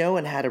 you know,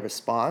 and had a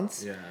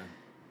response. Yeah.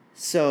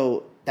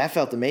 So that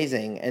felt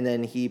amazing. And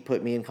then he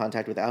put me in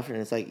contact with Alfred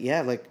and it's like,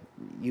 yeah, like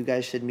you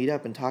guys should meet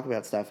up and talk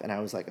about stuff. And I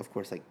was like, of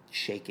course, like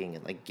shaking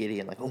and like giddy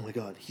and like, oh my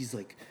God, he's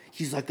like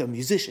a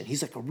musician.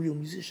 He's like a real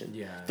musician.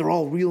 Yeah. They're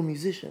all real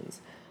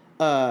musicians.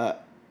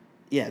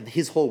 Yeah,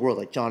 his whole world,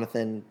 like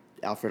Jonathan,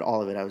 Alfred,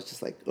 all of it. I was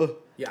just like, oh.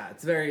 Yeah,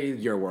 it's very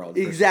your world.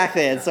 for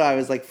Exactly. sure. And so I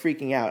was like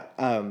freaking out.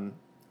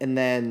 And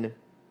then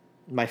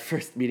my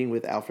first meeting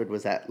with Alfred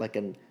was at like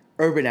an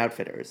Urban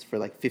Outfitters for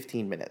like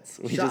 15 minutes.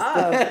 We Shut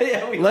up.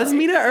 Yeah, we Let's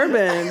meet at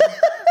Urban.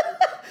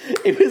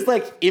 It was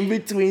like in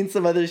between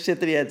some other shit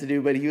that he had to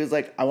do, but he was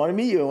like, I want to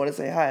meet you. I want to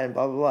say hi and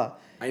blah, blah, blah.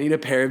 I need a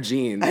pair of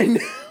jeans. I know.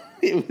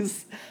 It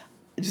was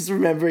just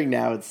remembering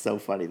now. It's so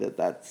funny that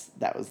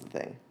that was the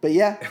thing. But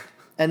yeah.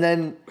 And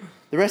then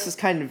the rest is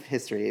kind of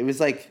history. It was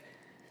like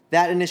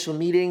that initial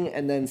meeting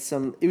and then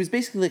it was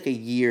basically like a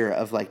year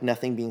of like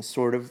nothing being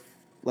sort of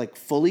like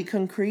fully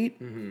concrete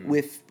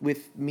with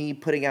me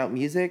putting out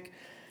music.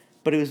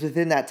 But it was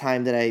within that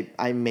time that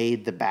I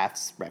made the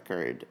Baths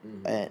record.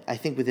 I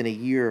think within a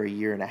year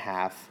and a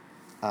half.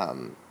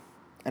 And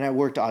I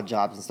worked odd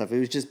jobs and stuff. It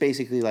was just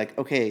basically like,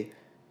 okay,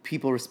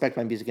 people respect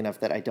my music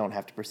enough that I don't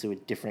have to pursue a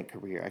different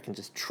career. I can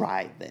just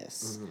try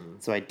this.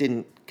 So I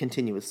didn't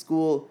continue with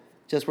school,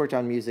 just worked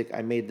on music.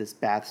 I made this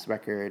Baths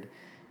record.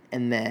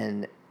 And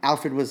then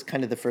Alfred was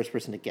kind of the first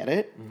person to get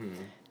it.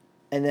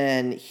 And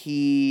then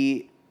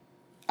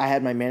I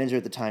had my manager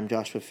at the time,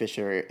 Joshua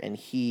Fisher, and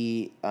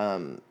he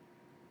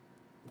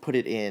put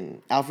it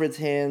in Alfred's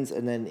hands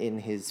and then in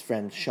his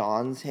friend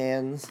Sean's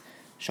hands,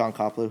 Sean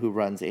Coppola, who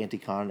runs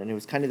Anticon. And it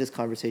was kind of this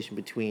conversation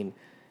between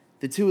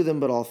the two of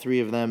them, but all three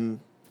of them,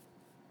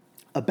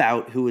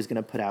 about who was going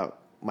to put out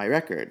my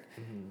record.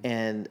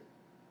 And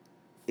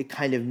it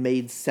kind of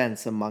made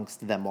sense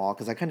amongst them all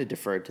because I kind of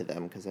deferred to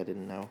them because I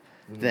didn't know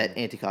that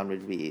Anticon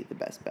would be the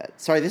best bet.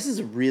 Sorry, this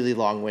is really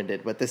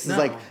long-winded, but this is No.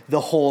 like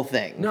the whole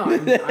thing. No,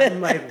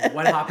 I'm like,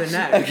 what happened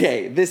next?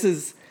 Okay,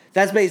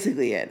 that's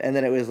basically it. And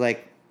then it was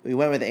like we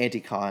went with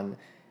Anticon,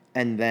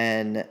 and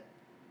then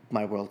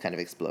my world kind of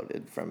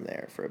exploded from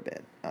there for a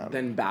bit.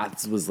 Then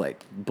Bats was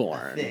like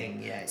born.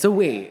 Thing, yeah. So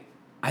wait,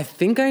 I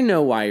think I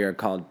know why you're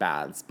called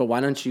Bats, but why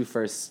don't you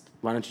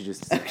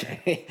just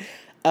Okay.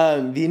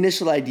 The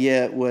initial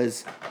idea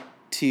was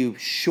to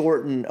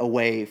shorten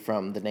away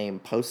from the name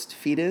Post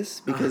Fetus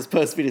because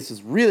Post Fetus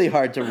was really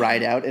hard to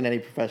write out in any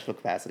professional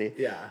capacity.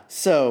 Yeah.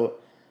 So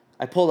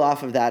I pulled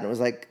off of that and was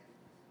like,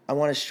 I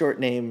want a short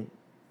name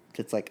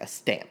that's like a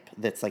stamp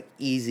that's like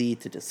easy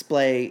to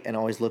display and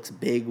always looks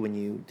big when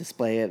you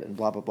display it and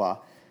blah, blah, blah.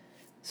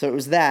 So it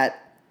was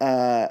that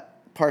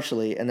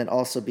partially. And then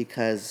also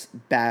because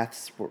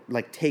baths were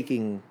like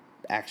taking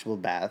actual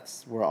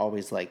baths were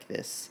always like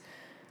this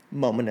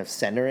moment of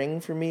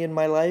centering for me in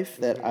my life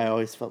that I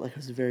always felt like I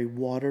was a very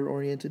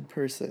water-oriented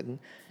person.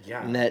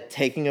 Yeah. And that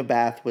taking a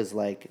bath was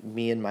like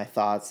me and my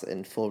thoughts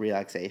and full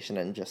relaxation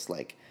and just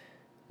like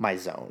my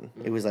zone.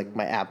 It was like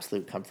my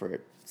absolute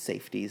comfort,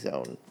 safety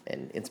zone,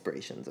 and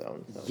inspiration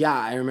zone. So. Yeah,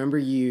 I remember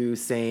you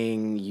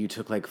saying you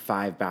took like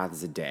 5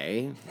 baths a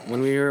day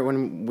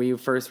when we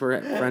first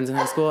were friends in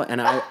high school, and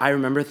I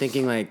remember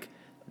thinking like,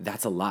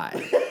 that's a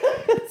lie.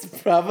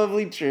 It's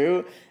probably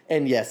true,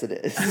 and yes, it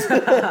is.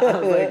 I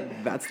was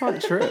like, that's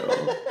not true.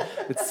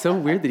 It's so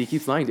weird that he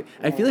keeps lying.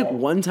 I feel like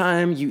one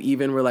time you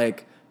even were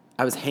like,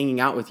 I was hanging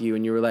out with you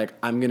and you were like,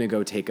 I'm gonna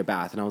go take a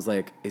bath, and I was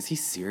like, is he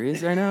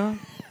serious right now?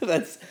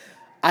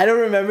 I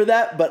don't remember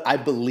that, but I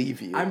believe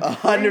you. I'm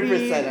 100%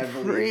 I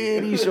believe you.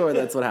 pretty sure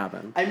that's what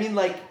happened. I mean,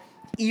 like,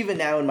 even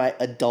now in my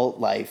adult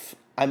life,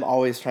 I'm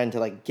always trying to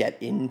like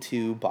get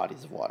into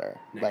bodies of water.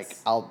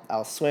 Nice. Like,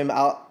 I'll swim.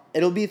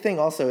 It'll be a thing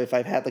also if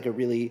I've had like a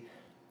really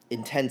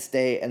intense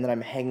day and then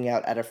I'm hanging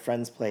out at a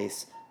friend's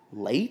place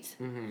late.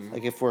 Mm-hmm.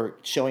 Like if we're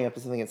showing up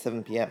at something at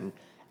 7 p.m.,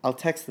 I'll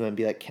text them and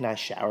be like, "Can I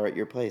shower at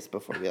your place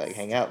before we like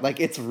hang out?" Like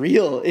it's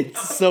real.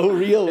 It's so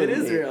real. It with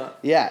is me. real.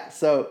 Yeah.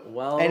 So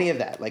Well- any of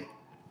that, like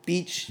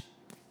beach,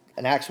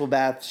 an actual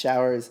bath,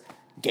 showers,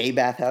 gay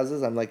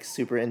bathhouses, I'm like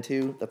super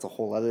into. That's a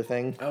whole other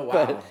thing. Oh,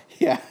 wow. But,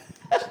 yeah.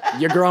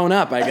 You're growing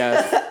up, I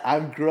guess.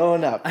 I'm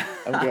growing up.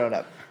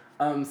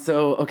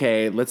 So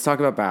okay, let's talk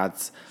about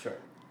Bats. Sure.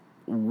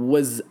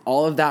 Was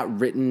all of that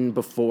written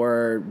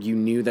before you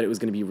knew that it was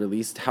going to be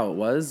released how it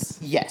was?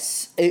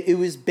 Yes, it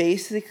was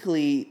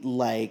basically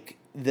like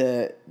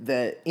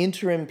the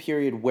interim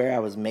period where I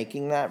was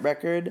making that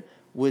record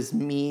was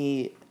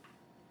me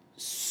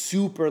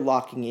super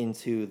locking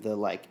into the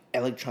like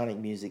electronic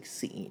music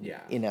scene Yeah.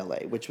 in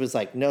LA, which was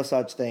like No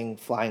Such Thing,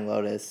 Flying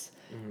Lotus,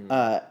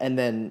 and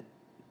then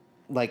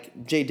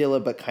like Jay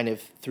Dilla, but kind of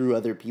through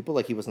other people.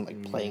 Like he wasn't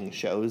like playing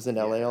shows in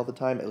LA all the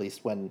time, at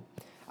least when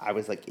I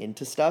was like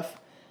into stuff.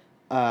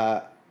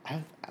 I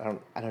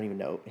don't even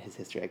know his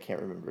history. I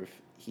can't remember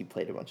if he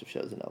played a bunch of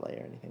shows in LA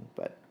or anything.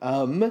 But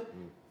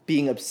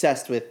being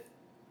obsessed with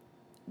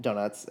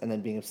Donuts and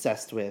then being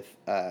obsessed with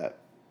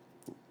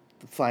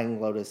Flying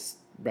Lotus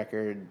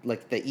record,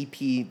 like the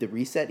EP, the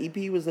Reset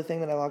EP was the thing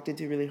that I locked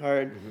into really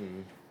hard.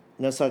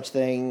 No Such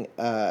Thing,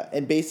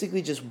 and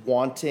basically just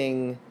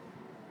wanting,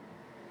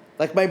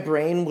 like my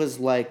brain was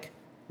like,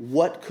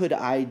 what could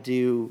I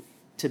do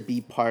to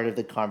be part of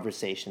the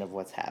conversation of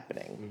what's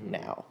happening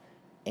now?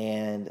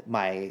 And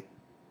my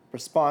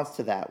response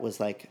to that was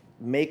like,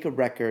 make a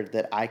record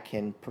that I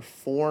can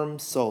perform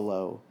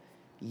solo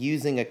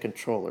using a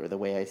controller the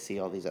way I see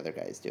all these other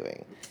guys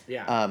doing.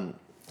 Yeah.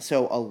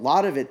 So a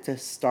lot of it to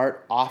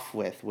start off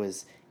with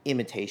was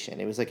imitation.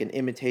 It was like an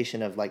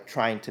imitation of like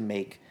trying to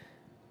make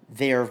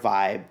their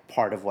vibe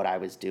part of what I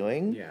was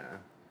doing. Yeah.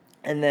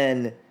 And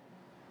then,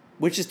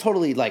 which is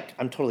totally like,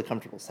 I'm totally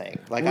comfortable saying.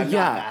 Like, I'm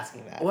not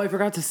asking that. Well, I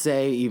forgot to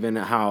say even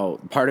how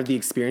part of the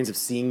experience of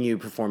seeing you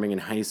performing in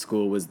high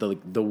school was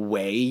the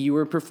way you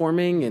were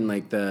performing and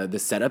like the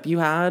setup you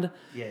had.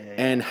 Yeah.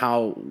 And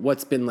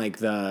what's been like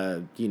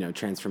the,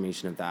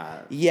 transformation of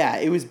that. Yeah,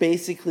 it was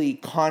basically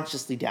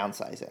consciously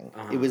downsizing.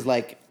 It was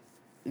like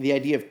the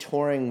idea of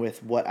touring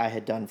with what I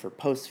had done for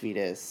Post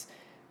Fetus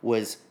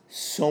was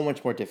so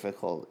much more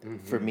difficult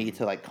for me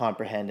to like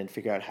comprehend and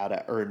figure out how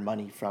to earn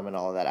money from and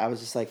all of that. I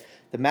was just like,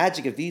 the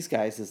magic of these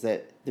guys is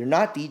that they're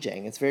not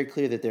DJing. It's very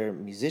clear that they're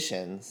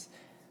musicians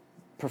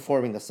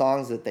performing the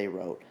songs that they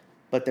wrote,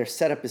 but their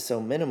setup is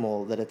so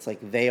minimal that it's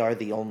like they are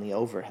the only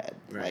overhead.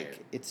 Right.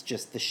 Like it's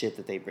just the shit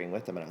that they bring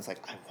with them. And I was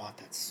like, I want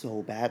that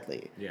so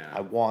badly. Yeah.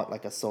 I want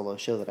like a solo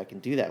show that I can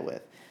do that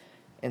with.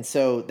 And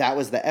so that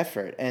was the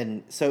effort.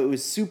 And so it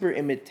was super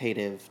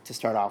imitative to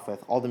start off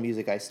with. All the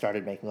music I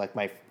started making, like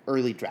my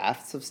early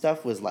drafts of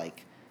stuff was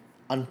like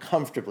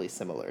uncomfortably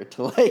similar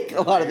to like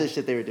a lot of the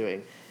shit they were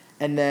doing.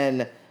 And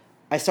then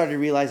I started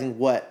realizing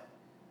what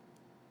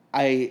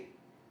I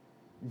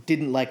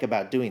didn't like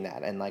about doing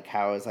that and like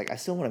how I was like, I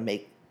still want to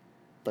make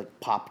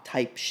like pop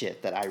type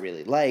shit that I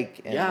really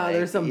like. And Yeah, like,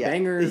 there's some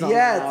bangers on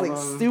Yeah, that it's like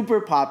album.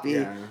 super poppy.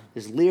 Yeah.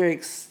 There's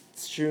lyrics,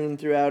 strewn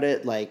throughout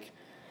it, like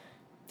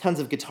tons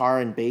of guitar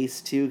and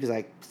bass too, because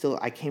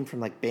I came from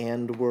like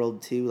band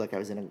world too, like I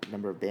was in a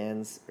number of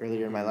bands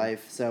earlier in my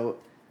life, so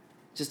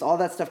just all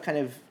that stuff kind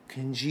of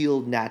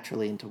congealed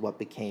naturally into what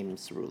became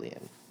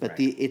Cerulean. But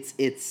Right.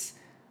 its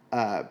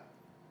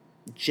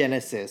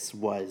genesis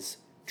was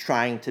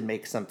trying to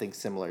make something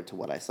similar to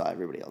what I saw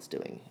everybody else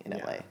doing in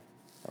LA.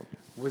 So,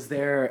 Was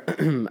there,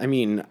 I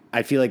mean,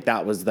 I feel like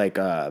that was like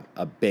a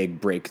big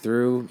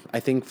breakthrough, I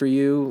think, for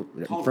you,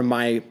 from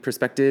my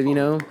perspective, you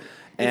know?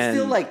 it's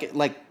still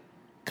like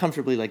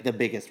comfortably like the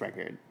biggest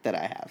record that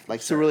I have.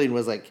 Like Cerulean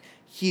was like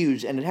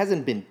huge, and it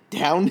hasn't been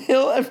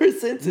downhill ever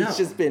since. No. It's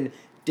just been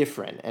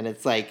different, and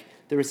it's like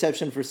the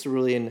reception for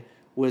Cerulean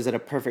was at a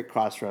perfect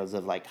crossroads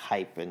of like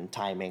hype and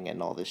timing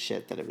and all this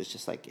shit, that it was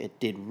just like it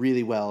did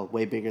really well,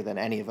 way bigger than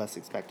any of us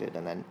expected,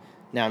 and then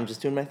now I'm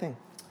just doing my thing.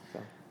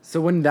 So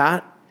when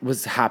that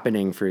was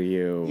happening for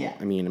you, Yeah.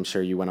 I mean, I'm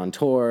sure you went on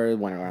tour,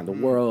 went around the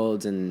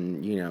world,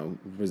 and, you know,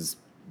 was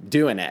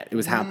doing it. It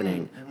was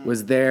happening.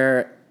 Was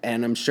there,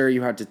 and I'm sure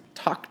you had to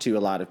talk to a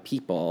lot of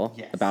people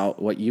Yes.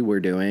 about what you were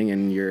doing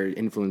and your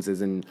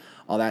influences and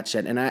all that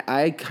shit. And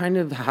I kind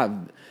of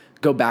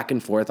go back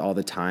and forth all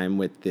the time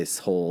with this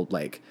whole,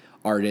 like,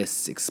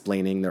 artists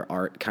explaining their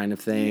art kind of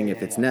thing,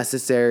 if it's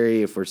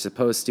necessary, if we're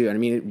supposed to. I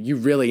mean, you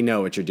really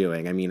know what you're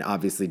doing. I mean,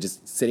 obviously,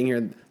 just sitting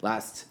here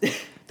last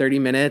 30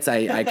 minutes,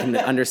 I can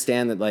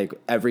understand that, like,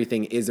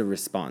 everything is a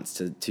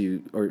response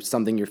to or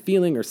something you're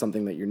feeling or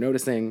something that you're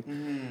noticing.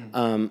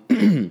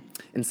 And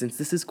since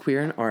this is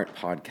Queer and Art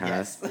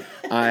podcast,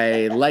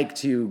 I like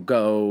to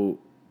go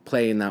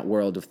play in that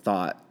world of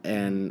thought,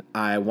 and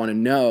I want to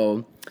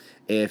know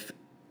if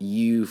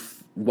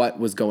what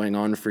was going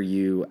on for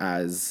you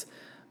as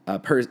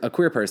a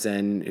queer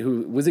person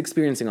who was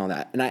experiencing all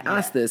that. And I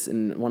asked this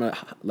and want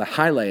to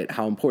highlight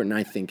how important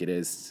I think it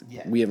is.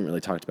 Yeah. We haven't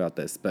really talked about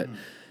this, but,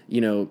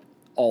 you know,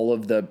 all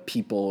of the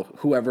people,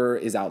 whoever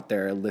is out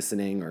there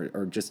listening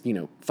or just, you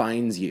know,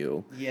 finds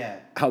you, Yeah.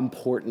 how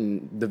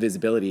important the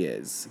visibility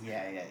is.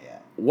 Yeah.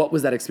 What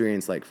was that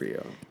experience like for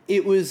you?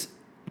 It was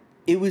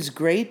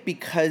great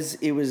because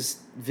it was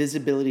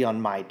visibility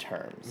on my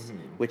terms,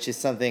 which is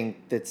something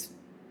that's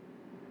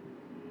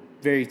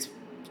very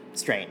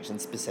strange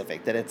and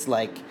specific. That it's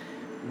like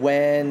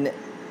when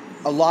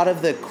a lot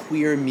of the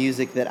queer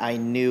music that I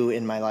knew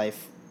in my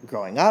life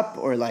growing up,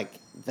 or like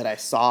that I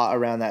saw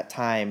around that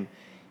time,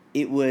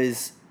 it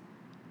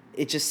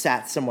just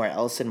sat somewhere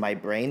else in my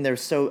brain.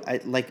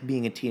 Like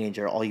being a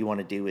teenager, all you want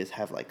to do is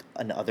have like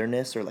an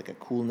otherness or like a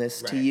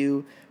coolness to Right.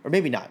 you, or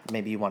maybe not.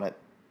 Maybe you want to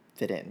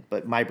fit in,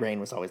 but my brain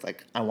was always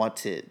like, I want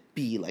to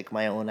be like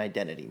my own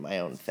identity, my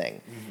own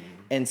thing.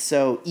 And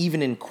so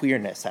even in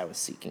queerness, I was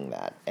seeking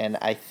that. And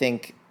I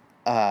think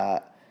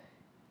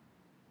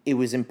it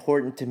was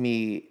important to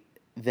me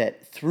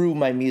that through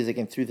my music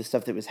and through the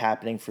stuff that was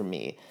happening for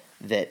me,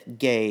 that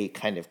gay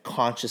kind of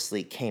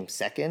consciously came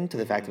second to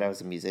the fact that I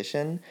was a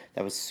musician.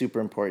 That was super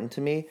important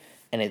to me.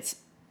 And it's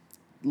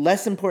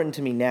less important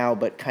to me now,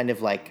 but kind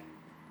of like,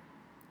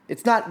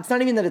 it's not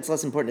even that it's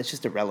less important, it's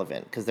just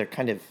irrelevant, because they're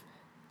kind of,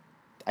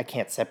 I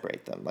can't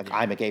separate them. Like,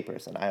 I'm a gay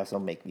person, I also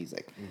make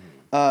music.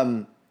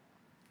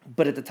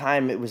 But at the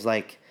time, it was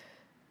like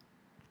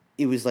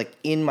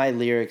in my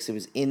lyrics, it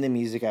was in the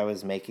music I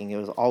was making, it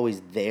was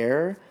always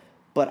there,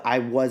 but I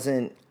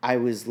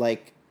was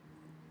like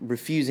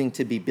refusing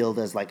to be billed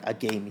as like a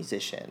gay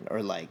musician,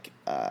 or like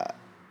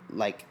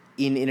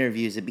in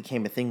interviews, it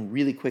became a thing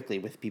really quickly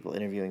with people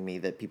interviewing me,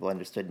 that people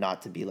understood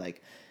not to be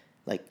like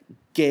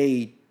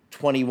gay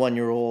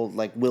 21-year-old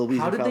like Will Weasley.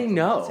 How did from they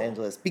know? Los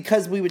Angeles,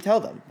 because we would tell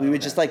them. We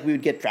would just we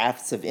would get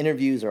drafts of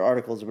interviews or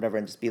articles or whatever,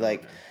 and just be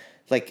like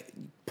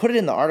put it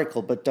in the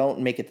article, but don't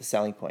make it the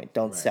selling point.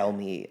 Don't sell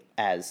me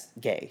as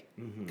gay,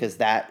 because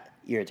that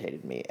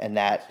irritated me, and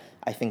that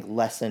I think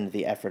lessened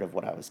the effort of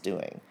what I was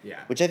doing. Yeah.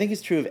 Which I think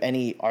is true of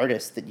any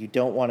artist, that you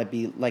don't want to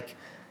be like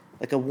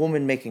a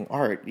woman making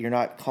art. You're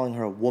not calling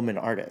her a woman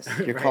artist.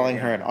 You're calling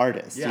her an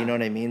artist. Yeah. You know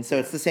what I mean? So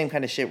it's the same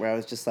kind of shit where I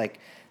was just like,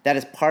 that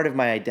is part of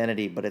my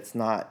identity, but it's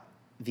not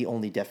the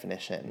only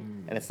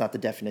definition. And it's not the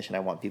definition I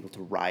want people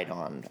to ride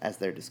on as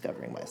they're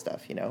discovering my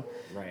stuff, you know?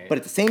 Right. But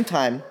at the same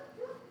time,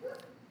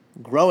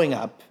 growing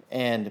up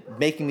and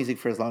making music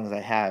for as long as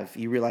I have,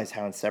 you realize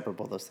how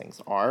inseparable those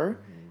things are,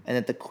 and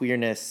that the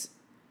queerness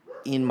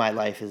in my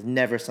life is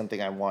never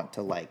something I want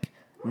to like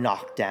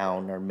knock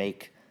down or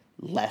make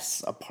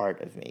less a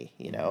part of me,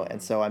 you know?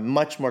 And so I'm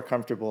much more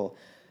comfortable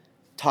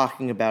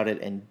talking about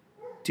it and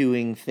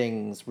doing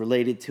things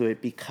related to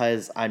it,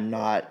 because I'm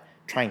not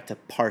trying to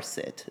parse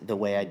it the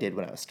way I did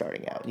when I was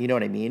starting out. You know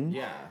what I mean?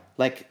 Yeah.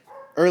 Like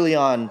early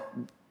on,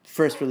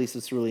 first release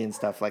of Cerulean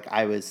stuff, like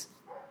I was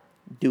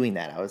doing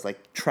that. I was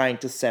like trying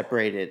to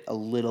separate it a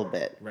little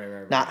bit.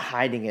 Right. Not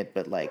hiding it,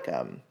 but like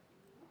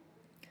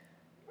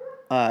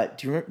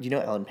do you know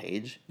Ellen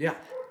Page? Yeah.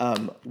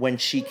 When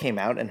she came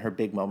out, and her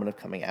big moment of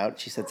coming out,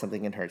 she said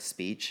something in her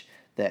speech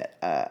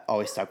that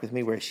always stuck with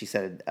me, where she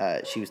said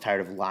she was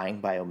tired of lying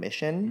by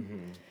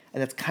omission.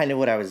 And that's kind of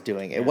what I was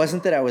doing. It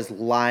wasn't that I was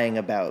lying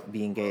about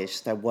being gay, it's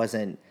just I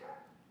wasn't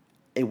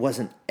it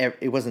wasn't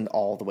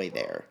all the way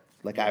there.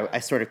 Like I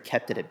sort of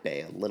kept it at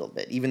bay a little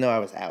bit, even though I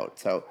was out.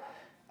 So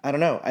I don't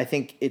know. I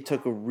think it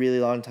took a really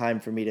long time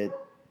for me to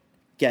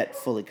get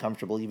fully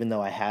comfortable, even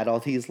though I had all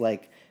these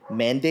like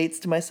mandates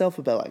to myself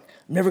about like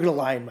I'm never gonna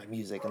lie in my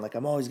music and like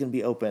I'm always gonna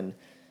be open.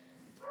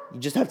 You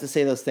just have to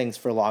say those things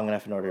for long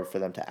enough in order for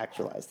them to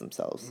actualize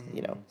themselves,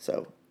 you know.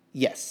 So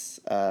yes,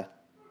 yeah.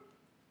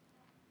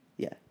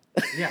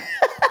 Yeah.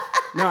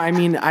 No, I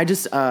mean, I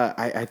just,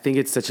 I think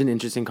it's such an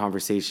interesting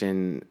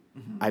conversation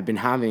I've been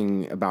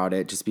having about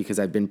it just because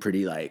I've been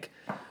pretty, like,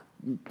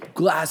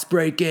 glass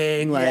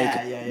breaking, like,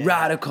 Yeah.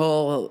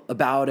 radical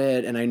about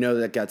it. And I know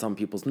that gets on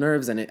people's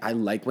nerves. And I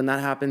like when that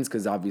happens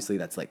because obviously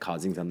that's, like,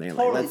 causing something. Like,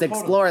 Totally, let's totally.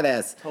 explore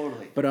this.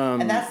 Totally. But,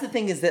 and that's the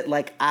thing is that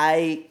like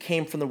I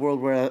came from the world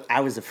where I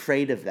was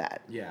afraid of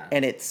that. Yeah.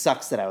 And it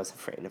sucks that I was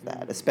afraid of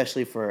that,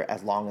 especially for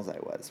as long as I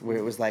was, where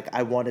it was like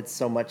I wanted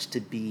so much to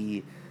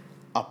be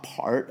a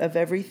part of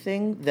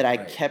everything that I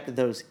Right. kept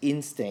those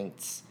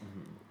instincts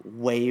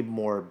way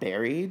more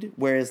buried.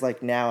 Whereas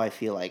like now I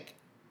feel like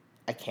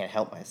I can't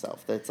help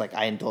myself. That's like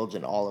I indulge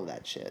in all of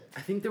that shit.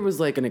 I think there was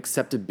like an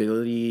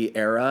acceptability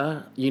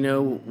era, you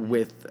know,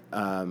 with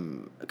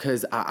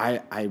because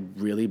I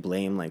really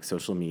blame like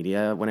social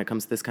media when it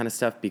comes to this kind of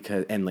stuff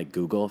because and like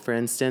Google, for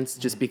instance,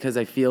 just because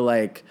I feel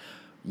like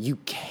you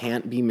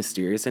can't be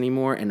mysterious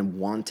anymore and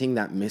wanting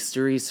that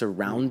mystery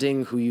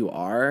surrounding who you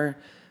are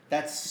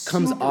That's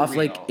comes super off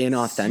like real.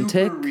 inauthentic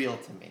Super real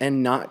to me.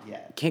 and not Yeah.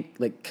 can't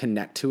like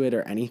connect to it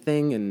or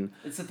anything and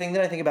It's the thing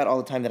that I think about all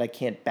the time that I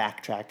can't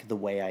backtrack the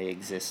way I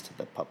exist to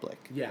the public.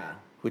 yeah.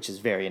 Which is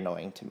very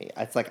annoying to me.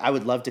 It's like I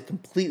would love to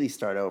completely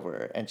start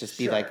over and just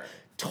be Sure. like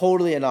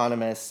totally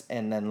anonymous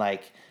and then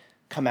like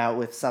come out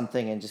with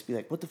something and just be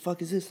like, what the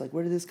fuck is this? Like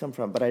where did this come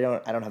from? But I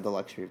don't have the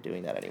luxury of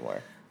doing that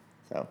anymore.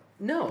 So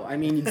No, I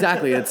mean,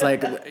 exactly. It's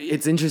like,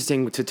 it's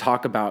interesting to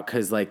talk about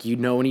because, like,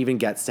 no one even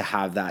gets to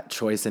have that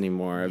choice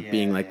anymore of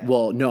being like,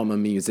 well, no, I'm a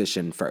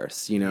musician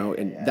first, you know?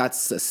 And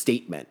that's a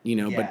statement, you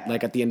know? But, Yeah.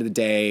 like, at the end of the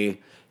day,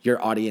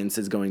 your audience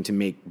is going to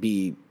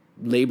be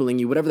labeling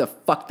you whatever the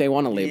fuck they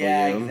want to label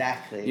you.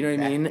 exactly. You know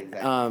what I mean?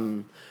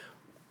 Exactly.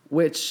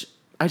 Which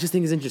I just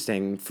think is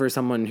interesting for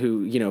someone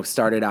who, you know,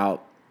 started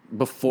out We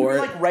before. were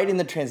like right in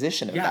the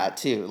transition of Yeah. that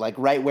too. Like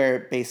right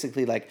where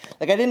basically like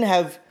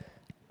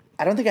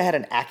I don't think I had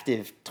an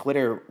active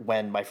Twitter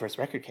when my first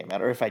record came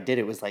out, or if I did,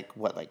 it was like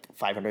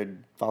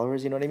 500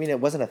 followers. You know what I mean? It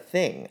wasn't a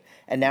thing,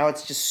 and now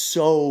it's just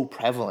so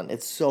prevalent.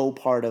 It's so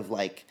part of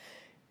like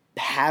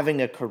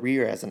having a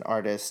career as an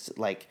artist,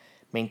 like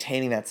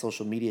maintaining that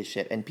social media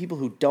shit. And people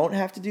who don't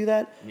have to do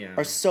that Yeah.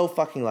 are so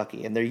fucking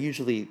lucky, and they're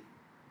usually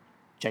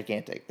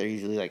gigantic. They're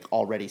usually like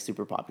already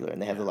super popular,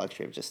 and they have the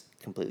luxury of just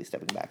completely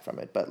stepping back from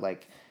it. But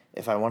like,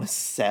 if I want to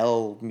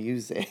sell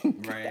music,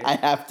 Right. I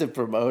have to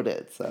promote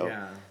it. So.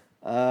 Yeah.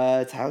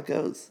 It's how it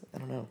goes. I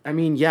don't know. I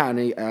mean, yeah, and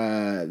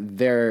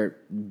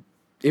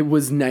it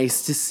was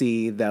nice to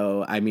see,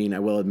 though. I mean, I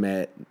will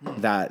admit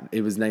that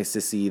it was nice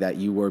to see that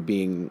you were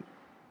being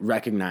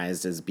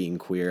recognized as being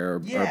queer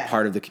or Yeah.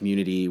 part of the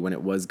community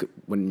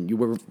when you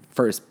were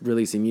first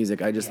releasing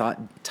music. I just thought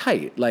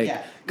tight, like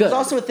Yeah. good. There's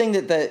also a thing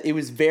that it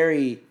was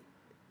very,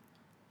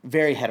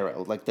 very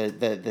hetero, like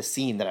the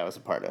scene that I was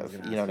a part of. You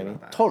know what I mean?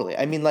 Totally.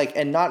 I mean, like,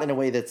 and not in a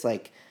way that's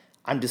like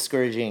I'm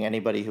discouraging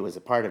anybody who was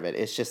a part of it.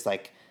 It's just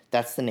like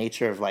that's the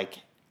nature of like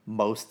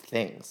most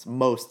things.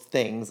 Most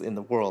things in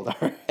the world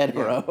are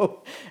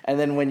hetero. And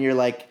then when you're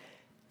like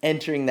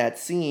entering that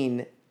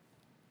scene,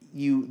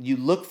 you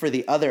look for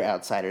the other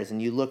outsiders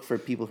and you look for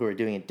people who are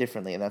doing it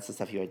differently, and that's the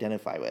stuff you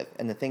identify with.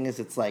 And the thing is,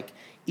 it's like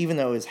even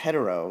though it was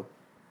hetero,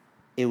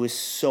 it was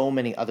so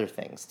many other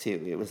things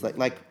too. It was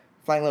like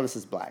Flying Lotus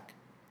is black,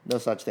 no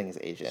such thing as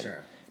Asian.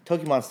 Sure.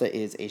 Toki Monsta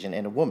is Asian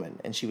and a woman,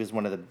 and she was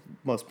one of the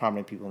most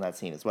prominent people in that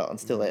scene as well, and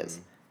still is.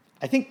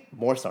 I think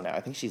more so now. I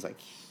think she's like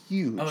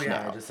huge oh yeah,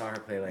 now. I just saw her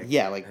play like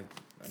Yeah, like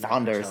not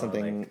Fonda or Coachella,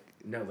 something. like-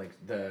 no, like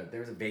there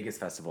was a Vegas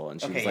festival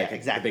and she Okay, was yeah, like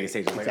exactly. the biggest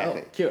stage. I was Exactly.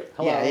 like, oh, cute.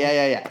 Hello.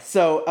 Yeah.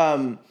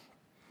 So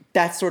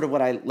that's sort of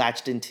what I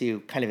latched into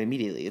kind of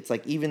immediately. It's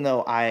like even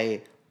though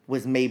I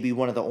was maybe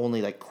one of the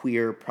only like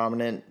queer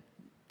prominent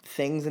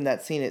things in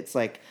that scene, it's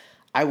like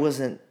I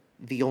wasn't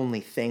the only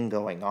thing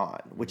going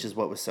on, which is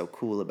what was so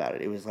cool about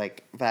it. It was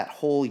like that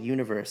whole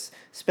universe,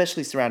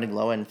 especially surrounding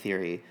Low End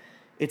Theory,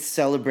 it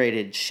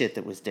celebrated shit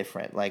that was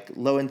different. Like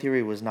Low End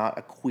Theory was not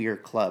a queer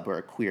club or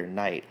a queer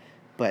night,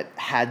 but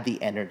had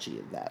the energy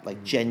of that,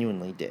 like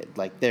genuinely did.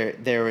 Like there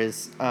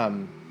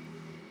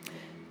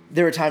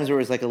were times where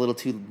it was like a little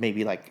too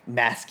maybe like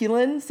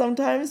masculine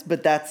sometimes,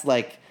 but that's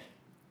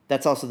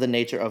also the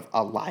nature of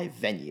a live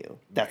venue.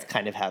 That's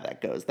kind of how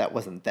that goes. That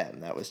wasn't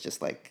them. That was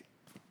just like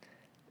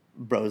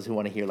bros who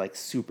want to hear like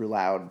super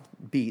loud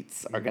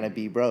beats are gonna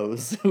be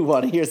bros who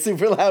want to hear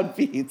super loud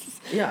beats.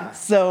 Yeah.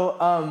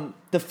 So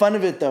the fun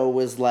of it though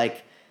was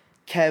like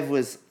Kev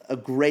was a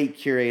great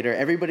curator.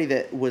 Everybody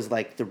that was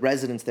like the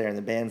residents there and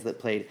the bands that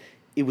played,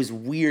 it was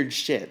weird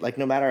shit. Like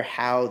no matter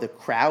how the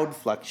crowd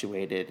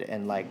fluctuated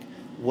and like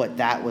what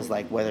that was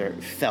like, whether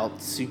it felt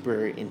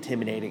super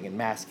intimidating and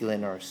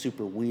masculine or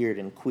super weird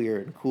and queer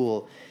and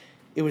cool,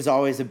 it was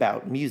always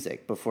about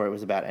music before it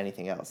was about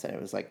anything else. And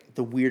it was like,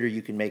 the weirder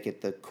you can make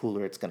it, the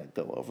cooler it's going to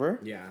go over.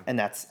 Yeah. And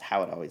that's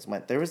how it always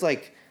went. There was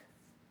like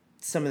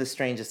some of the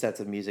strangest sets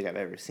of music I've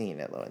ever seen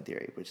at Low End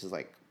Theory, which is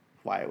like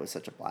why it was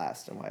such a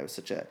blast and why it was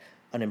such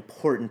an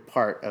important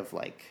part of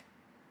like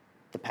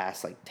the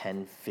past like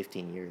 10,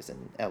 15 years in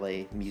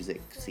LA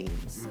music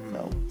scenes.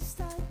 So.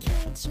 I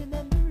can't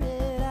remember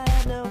it. I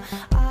had no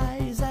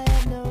eyes, I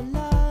had no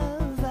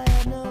love, I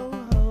had no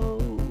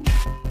hope.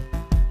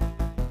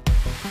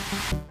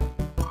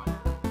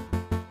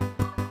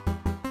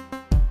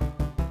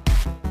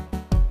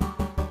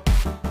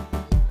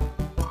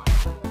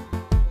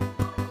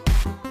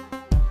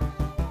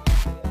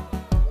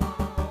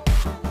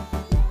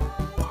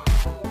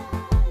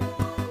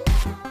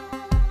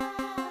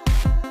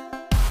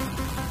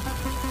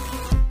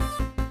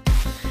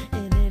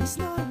 And it's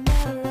not a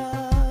matter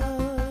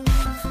of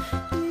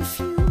if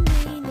you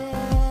mean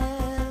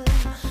it,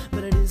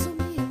 but it is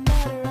only a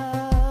matter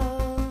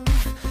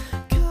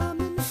of come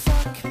and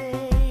fuck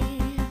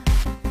me.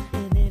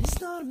 And it's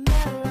not a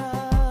matter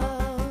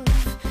of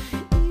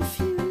if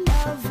you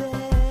love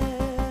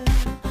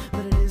it,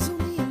 but it is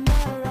only a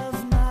matter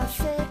of my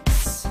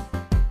fix.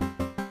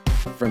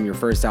 From your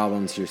first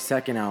album to your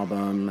second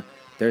album,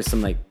 there's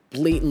some like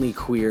blatantly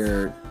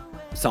queer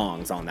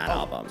songs on that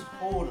album.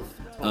 Totally.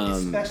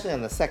 Especially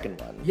on the second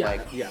one. yeah,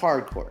 like yeah.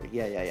 hardcore.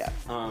 Yeah.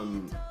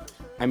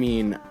 I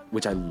mean,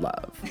 which I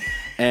love.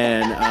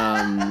 And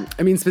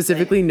I mean,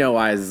 specifically No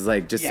Eyes is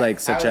like just Yeah, like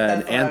such that's an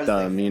what I was anthem,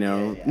 thinking. you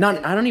know? Yeah.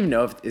 Not, I don't even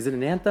know if, is it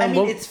an anthem? I mean,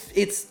 What-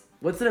 it's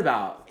what's it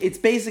about? it's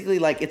basically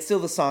like it's still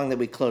the song that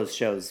we close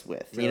shows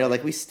with. You know, Really?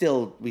 like we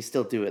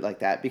still do it like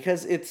that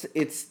because it's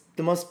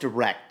the most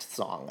direct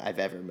song I've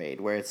ever made,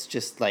 where it's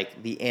just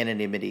like the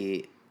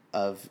anonymity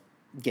of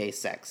gay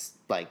sex,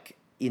 like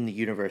in the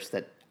universe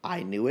that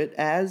I knew it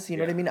as. You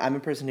know what I Yeah. mean? I'm a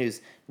person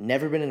who's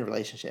never been in a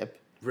relationship.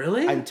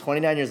 Really? I'm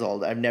 29 years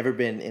old. I've never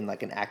been in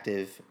like an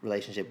active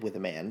relationship with a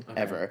man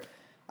ever.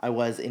 I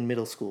was in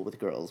middle school with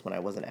girls when I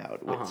wasn't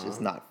out, which is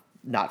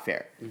not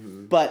fair.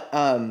 But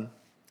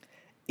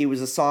it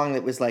was a song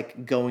that was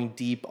like going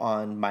deep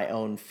on my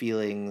own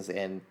feelings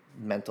and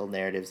mental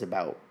narratives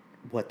about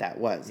what that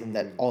was, and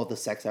that all the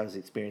sex I was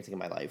experiencing in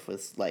my life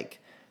was like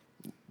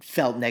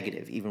felt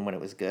negative even when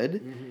it was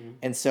good.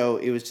 And so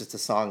it was just a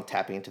song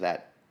tapping into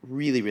that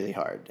really, really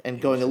hard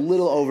and going a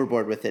little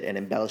overboard with it and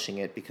embellishing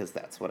it because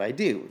that's what I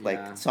do. Like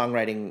Yeah.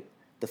 songwriting,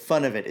 the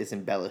fun of it is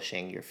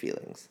embellishing your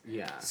feelings.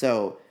 Yeah.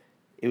 So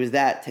it was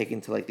that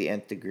taken to like the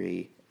nth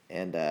degree,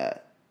 and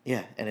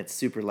yeah, and it's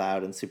super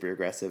loud and super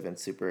aggressive and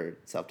super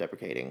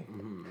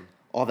self-deprecating.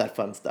 All that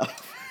fun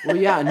stuff. Well,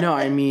 yeah, no,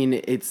 I mean,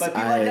 it's... But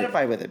people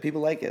identify with it.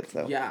 People like it.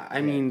 So Yeah, I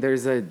mean,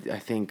 there's I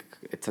think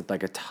it's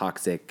like a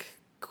toxic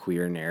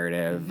queer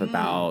narrative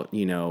about,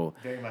 you know,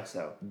 very much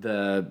so.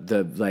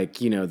 the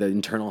like, you know, the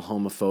internal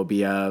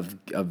homophobia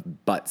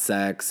of butt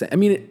sex. I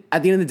mean,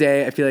 at the end of the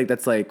day, I feel like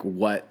that's like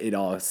what it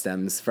all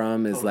stems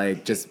from is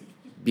like just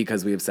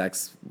because we have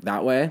sex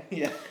that way.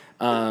 Yeah.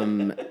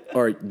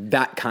 Or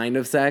that kind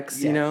of sex,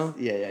 you Yes. know?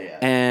 Yeah.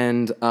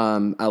 And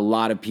a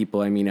lot of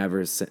people, I mean,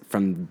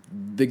 from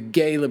the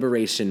gay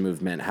liberation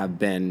movement have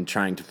been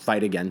trying to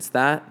fight against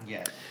that.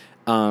 Yeah.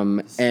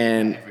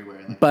 And everywhere,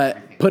 like but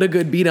everything. put a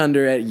good beat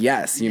under it,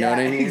 yes, you know what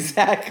I mean?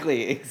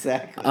 Exactly.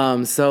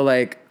 So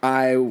like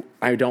I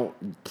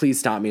don't, please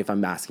stop me if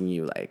I'm asking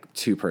you like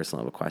too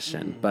personal of a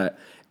question, but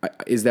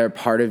is there a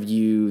part of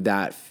you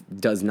that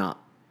does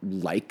not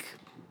like,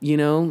 you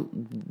know,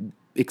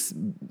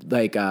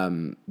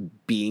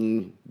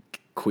 being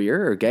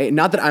queer or gay?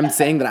 Not that I'm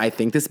saying that I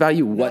think this about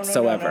you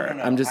whatsoever.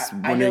 No. I'm just I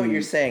wondering. know what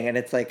you're saying, and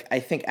it's like I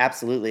think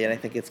absolutely, and I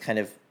think it's kind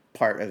of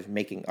part of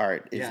making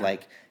art is Yeah.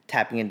 like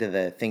tapping into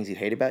the things you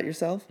hate about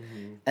yourself.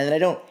 And then I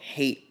don't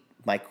hate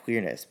my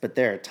queerness, but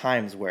there are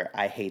times where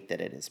I hate that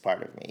it is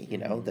part of me. You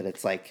know, that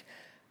it's like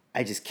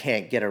I just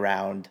can't get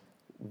around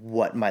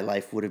what my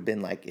life would have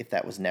been like if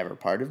that was never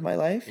part of my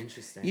life.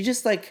 Interesting. You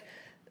just like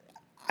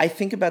I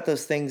think about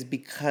those things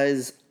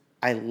because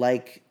I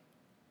like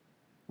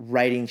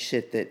writing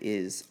shit that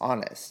is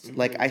honest.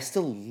 Like I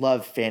still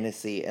love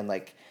fantasy and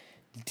like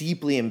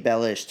deeply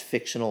embellished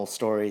fictional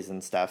stories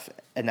and stuff,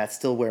 and that's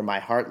still where my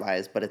heart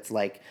lies, but it's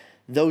like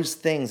those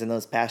things and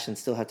those passions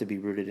still have to be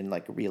rooted in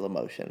like real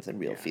emotions and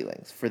real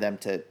feelings for them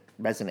to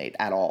resonate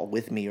at all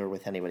with me or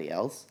with anybody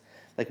else.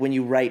 Like when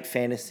you write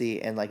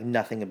fantasy and like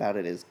nothing about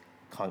it is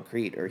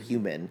concrete or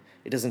human,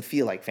 it doesn't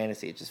feel like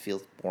fantasy, it just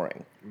feels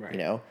boring. Right. You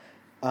know?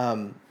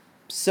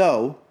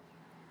 So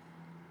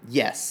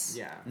yes,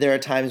 Yeah. there are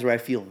times where I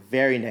feel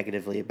very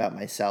negatively about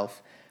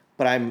myself,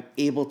 but I'm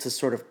able to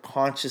sort of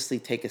consciously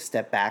take a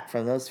step back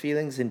from those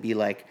feelings and be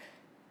like,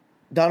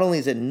 not only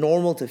is it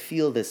normal to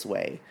feel this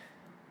way,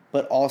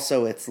 but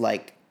also it's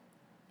like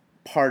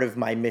part of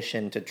my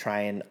mission to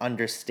try and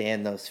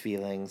understand those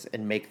feelings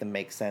and make them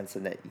make sense,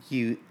 and that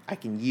I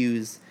can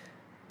use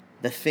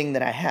the thing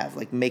that I have,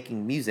 like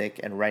making music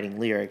and writing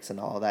lyrics and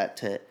all of that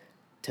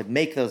to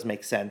make those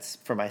make sense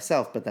for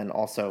myself, but then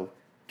also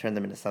turn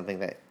them into something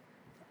that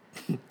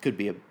could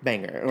be a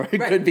banger, or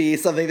it could be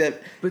something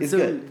that But is so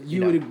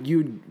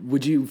good.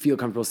 would you feel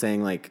comfortable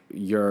saying like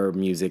your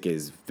music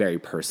is very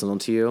personal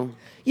to you?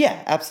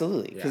 Yeah,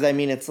 absolutely. Because Yeah. I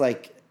mean, it's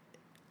like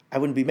I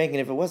wouldn't be making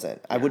it if it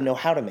wasn't. I wouldn't know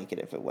how to make it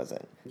if it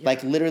wasn't.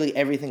 Like literally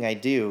everything I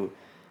do.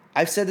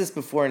 I've said this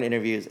before in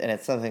interviews, and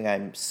it's something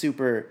I'm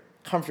super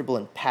comfortable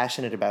and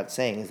passionate about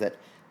saying, is that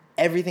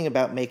everything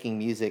about making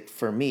music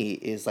for me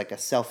is like a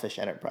selfish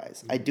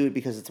enterprise. I do it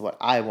because it's what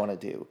I want to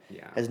do.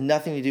 Yeah. It has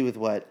nothing to do with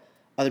what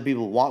other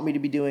people want me to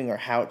be doing or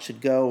how it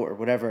should go or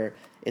whatever.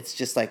 It's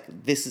just like,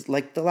 this is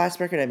like the last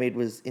record I made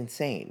was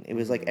insane. It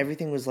was like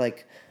everything was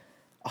like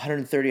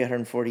 130,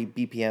 140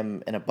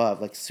 BPM and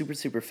above, like super,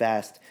 super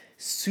fast,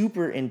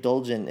 super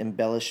indulgent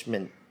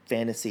embellishment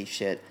fantasy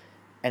shit.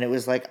 And it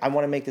was like, I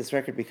want to make this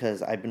record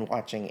because I've been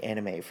watching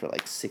anime for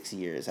like 6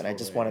 years, and I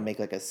just want to make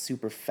like a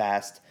super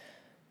fast,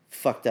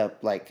 fucked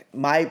up, like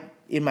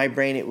in my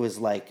brain it was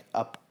like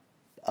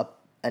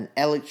an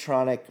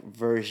electronic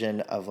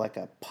version of like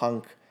a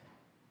punk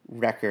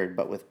record,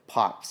 but with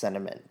pop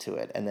sentiment to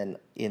it, and then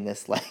in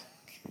this like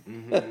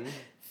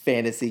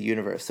fantasy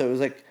universe. So it was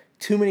like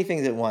too many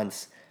things at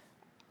once.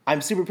 I'm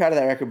super proud of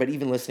that record, but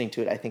even listening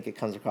to it, I think it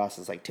comes across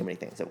as like too many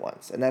things at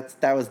once, and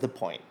that was the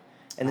point.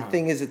 And the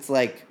thing is, it's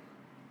like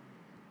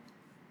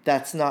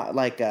that's not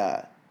like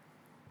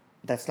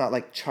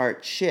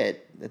chart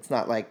shit. It's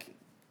not like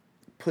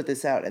put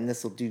this out and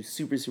this will do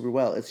super, super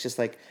well. It's just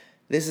like,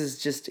 this is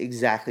just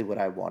exactly what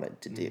I wanted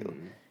to do.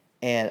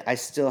 And I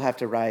still have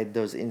to ride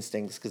those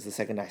instincts, because the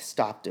second I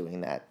stop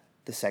doing that,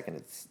 the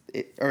second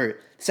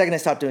I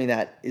stop doing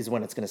that is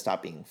when it's going to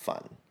stop being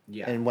fun.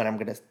 Yeah. And when I'm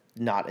going to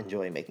not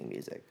enjoy making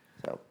music.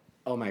 So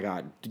Oh my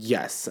God,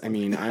 yes. I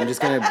mean, I'm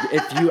just gonna,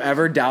 if you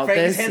ever doubt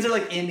Frank's this. hands are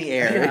like in the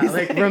air. Yeah,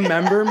 like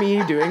remember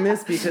me doing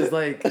this, because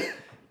like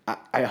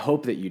I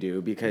hope that you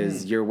do,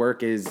 because your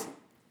work is,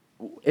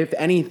 if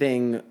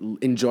anything,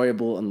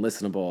 enjoyable and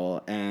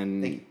listenable,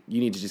 and you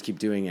need to just keep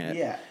doing it.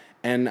 Yeah.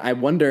 And I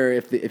wonder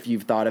if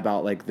you've thought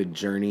about like the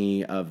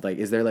journey of like,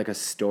 is there like a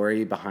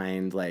story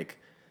behind like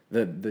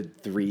the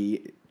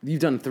three? You've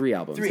done 3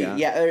 albums. or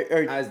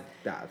As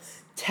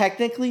that's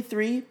technically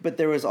 3, but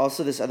there was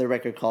also this other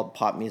record called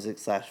Pop Music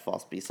 /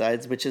 False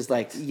B-Sides, which is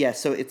like,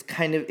 so it's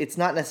kind of, it's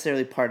not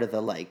necessarily part of the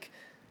like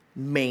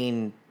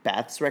main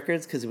Baths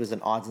records, because it was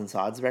an odds and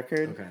sods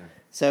record. Okay.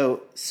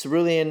 So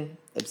Cerulean,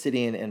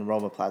 Obsidian, and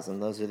Romoplasm,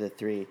 those are the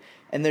 3.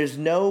 And there's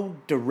no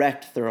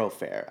direct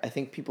thoroughfare. I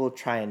think people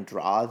try and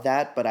draw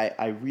that, but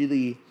I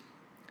really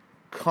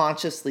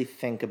consciously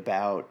think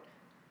about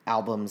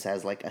albums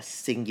as like a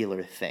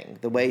singular thing.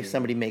 The way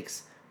somebody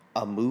makes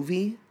a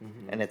movie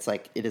and it's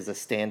like, it is a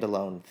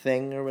standalone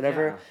thing or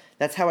whatever. Yeah.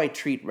 That's how I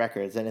treat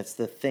records, and it's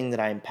the thing that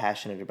I'm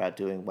passionate about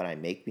doing when I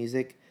make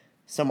music.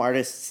 Some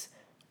artists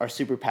are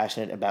super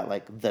passionate about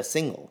like the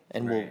single,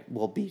 and Right.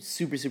 will be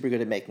super, super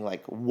good at making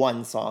like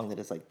one song that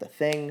is like the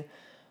thing,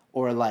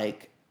 or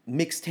like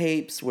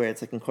mixtapes where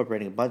it's like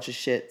incorporating a bunch of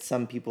shit.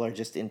 Some people are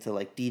just into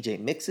like DJ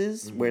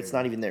mixes where it's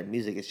not even their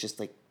music, it's just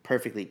like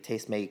perfectly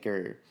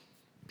tastemaker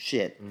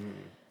shit.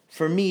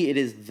 For me, it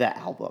is the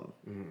album.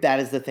 That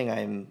is the thing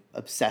I'm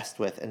obsessed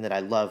with, and that I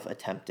love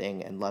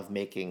attempting and love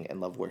making and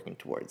love working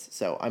towards.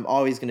 So I'm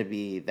always going to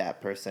be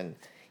that person,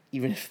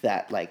 even if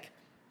that like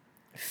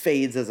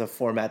fades as a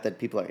format that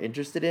people are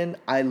interested in.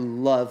 I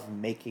love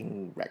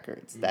making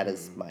records. That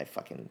is my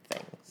fucking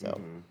thing.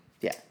 So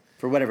yeah,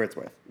 for whatever it's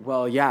worth.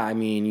 Well, yeah, I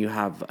mean, you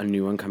have a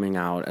new one coming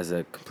out as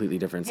a completely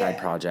different side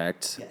Yeah.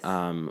 project. Yes.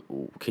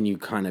 Can you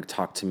kind of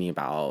talk to me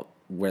about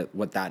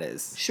what that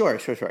is? Sure.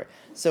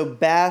 So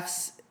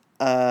Baths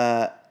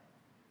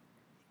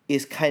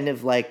is kind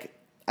of like,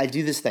 I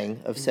do this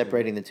thing of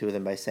separating the two of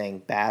them by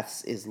saying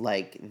Baths is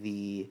like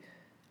the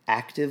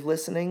active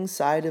listening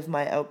side of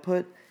my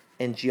output,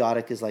 and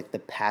Geotic is like the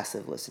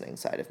passive listening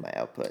side of my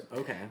output.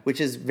 Okay.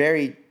 Which is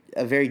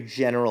a very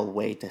general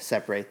way to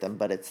separate them,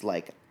 but it's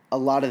like a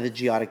lot of the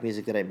Geotic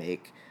music that I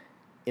make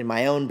in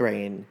my own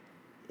brain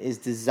is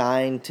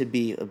designed to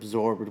be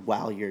absorbed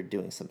while you're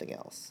doing something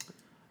else.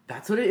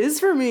 That's what it is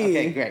for me.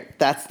 Okay, great.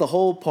 That's the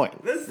whole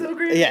point. That's so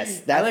great.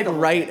 Yes, I that's like the whole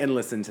write point. and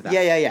listen to that.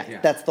 Yeah.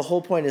 That's the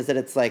whole point, is that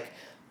it's like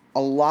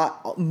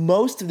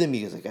most of the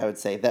music, I would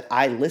say, that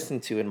I listen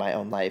to in my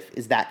own life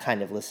is that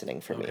kind of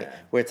listening for me, Okay.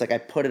 where it's like I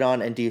put it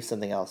on and do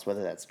something else,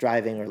 whether that's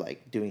driving or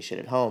like doing shit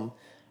at home,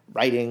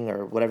 writing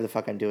or whatever the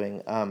fuck I'm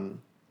doing.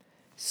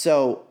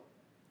 So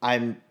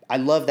I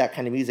love that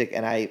kind of music,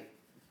 and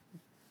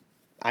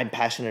I'm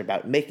passionate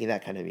about making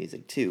that kind of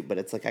music too, but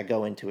it's like I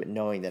go into it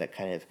knowing that it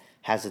kind of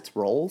has its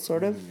role,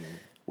 sort of.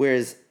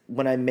 Whereas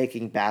when I'm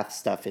making Bath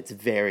stuff, it's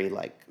very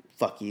like,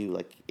 fuck you,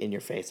 like in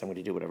your face, I'm going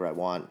to do whatever I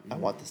want. I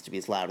want this to be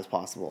as loud as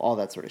possible, all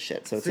that sort of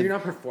shit. So, it's So you're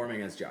not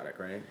performing as Geotic,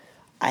 right?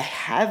 I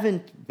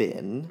haven't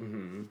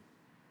been,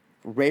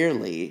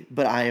 rarely,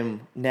 but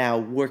I'm now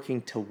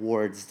working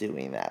towards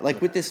doing that.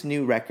 Like with this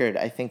new record,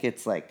 I think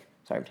it's like,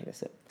 sorry, I'm taking a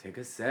sip. Take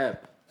a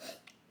sip.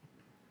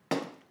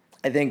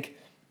 I think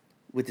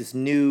with this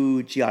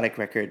new Geotic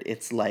record,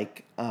 it's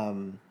like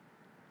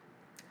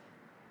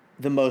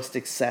the most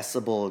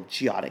accessible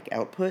Geotic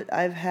output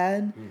I've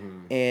had.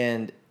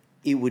 And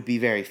it would be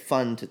very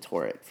fun to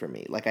tour it for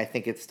me. Like, I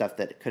think it's stuff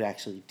that could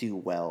actually do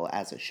well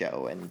as a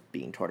show and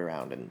being toured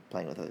around and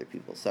playing with other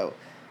people. So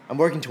I'm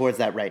working towards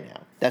that right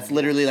now. That's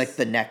literally like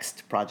the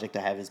next project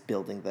I have is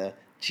building the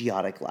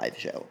Geotic live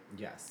show.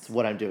 Yes. That's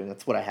what I'm doing.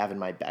 That's what I have in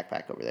my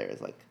backpack over there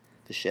is like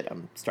the shit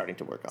I'm starting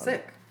to work on.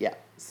 Sick. Yeah.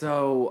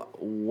 So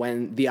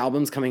when the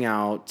album's coming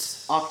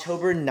out,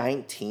 October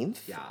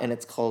 19th, Yeah. and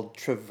it's called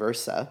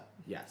Traversa.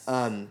 yes.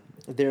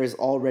 There is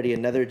already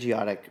another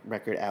Geotic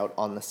record out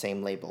on the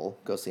same label,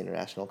 Ghostly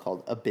International,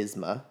 called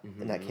Abysma,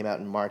 and that came out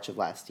in March of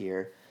last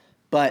year.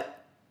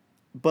 But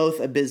both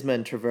Abysma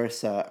and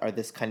Traversa are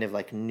this kind of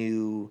like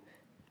newer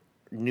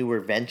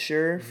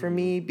venture for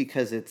me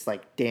because it's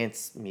like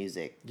dance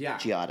music, Yeah.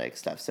 Geotic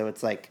stuff. So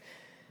it's like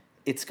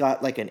it's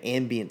got like an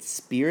ambient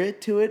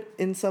spirit to it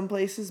in some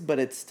places, but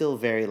it's still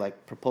very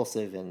like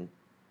propulsive and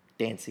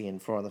dancey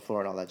and four on the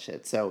floor and all that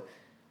shit. So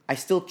I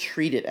still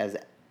treat it as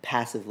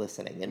passive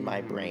listening in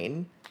my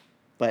brain,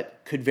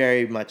 but could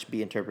very much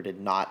be interpreted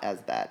not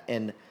as that.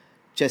 And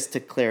just to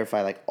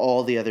clarify, like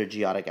all the other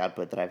Geotic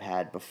output that I've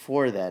had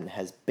before then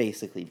has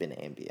basically been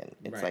ambient.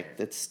 It's Right. like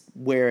that's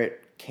where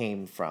it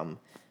came from.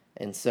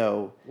 And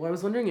so Well, I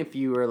was wondering if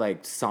you were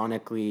like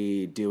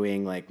sonically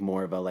doing like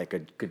more of a like a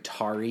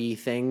guitar-y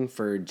thing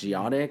for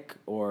Geotic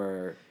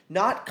or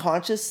not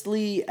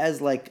consciously as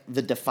like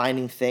the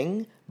defining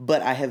thing,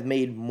 but I have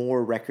made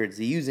more records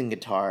using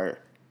guitar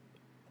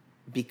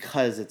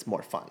because it's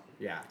more fun.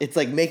 Yeah. It's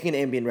like making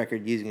an ambient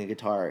record using a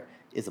guitar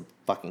is a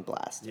fucking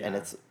blast. And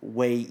Yeah. it's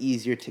way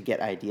easier to get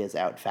ideas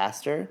out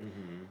faster.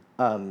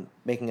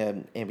 Making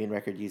an ambient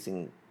record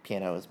using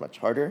piano is much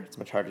harder. It's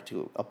much harder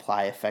to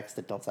apply effects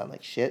that don't sound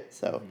like shit.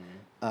 So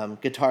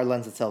guitar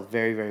lends itself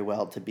very, very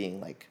well to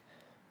being like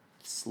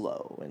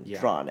slow and Yeah.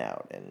 drawn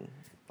out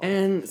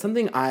And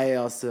something I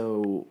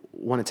also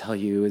want to tell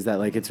you is that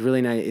like it's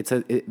really nice. It's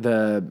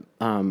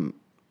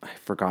I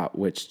forgot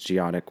which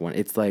Geotic one.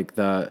 It's like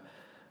the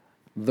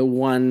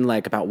one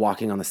like about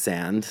walking on the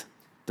sand.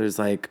 There's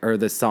like or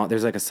the song.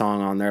 There's like a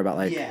song on there about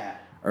like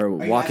or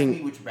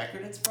walking. which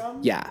record it's from?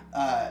 Yeah.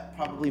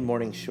 Probably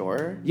Morning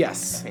Shore.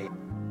 Yes. Okay.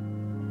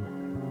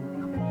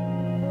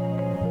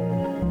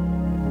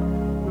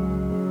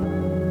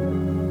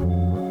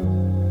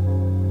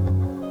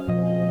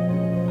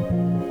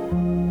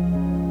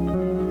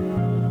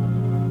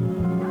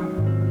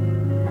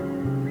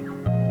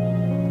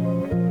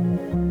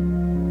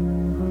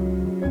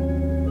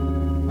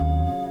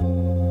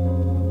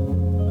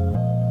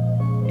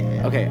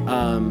 Okay.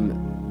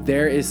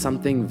 There is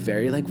something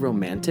very like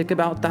romantic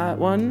about that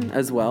one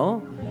as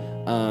well.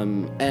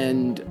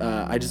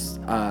 I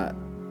just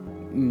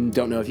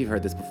don't know if you've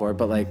heard this before,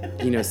 but like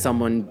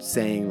someone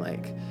saying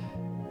like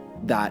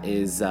that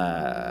is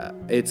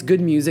it's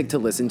good music to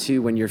listen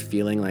to when you're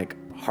feeling like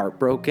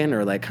heartbroken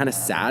or like kind of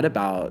sad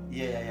about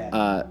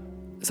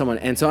someone.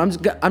 And so I'm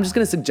just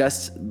gonna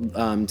suggest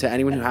to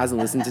anyone who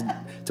hasn't listened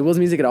to Will's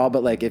music at all,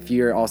 but like if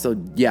you're also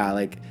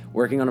like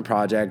working on a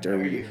project or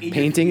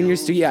painting in your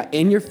studio,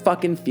 in your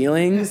fucking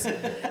feelings,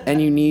 and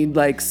you need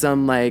like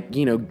some like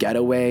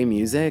getaway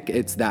music,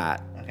 it's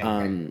that.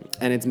 And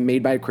it's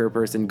made by a queer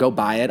person. Go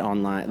buy it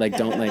online. Like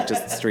don't like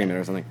just stream it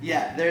or something.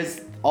 Yeah,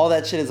 there's all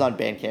that shit is on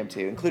Bandcamp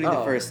too, including the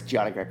Oh. first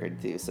Geotic record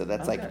too. So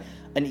that's like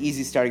an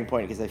easy starting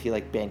point because I feel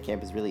like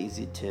Bandcamp is really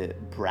easy to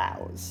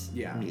browse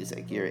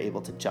music. You're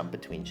able to jump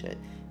between shit.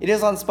 It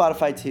is on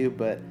Spotify too,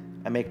 but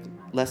I make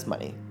less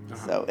money.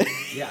 So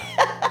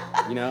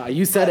Yeah.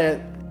 You said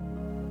it.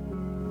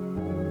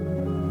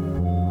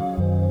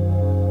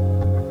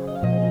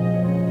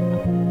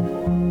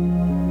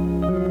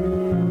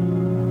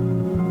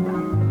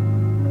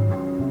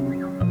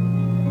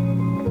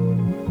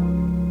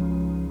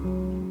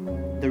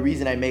 the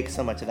reason I make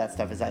so much of that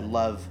stuff is I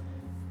love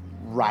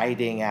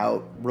riding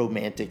out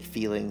romantic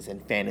feelings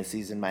and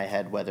fantasies in my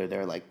head, whether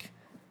they're like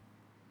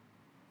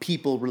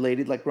people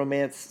related like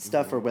romance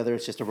stuff or whether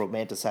it's just a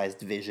romanticized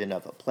vision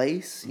of a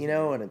place,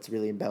 and it's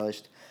really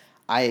embellished.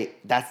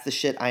 That's the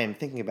shit I am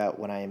thinking about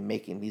when I am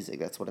making music.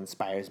 That's what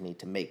inspires me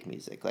to make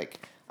music.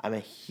 Like I'm a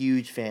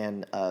huge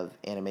fan of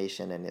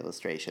animation and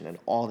illustration, and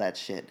all that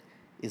shit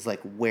is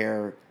like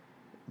where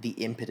the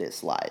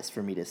impetus lies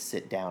for me to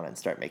sit down and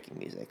start making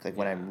music. Like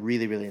when I'm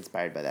really, really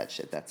inspired by that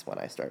shit, that's when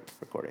I start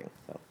recording.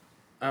 So.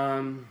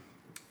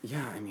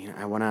 Yeah, I mean,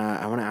 I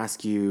wanna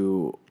ask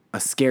you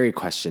a scary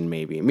question.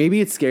 Maybe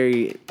it's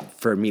scary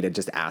for me to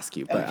just ask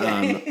you, but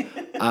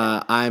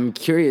I'm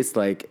curious.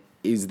 Like,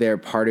 is there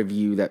part of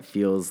you that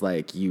feels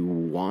like you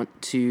want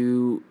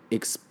to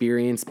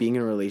experience being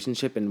in a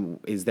relationship, and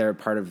is there a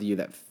part of you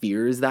that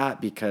fears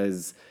that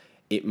because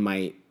it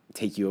might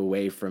take you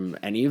away from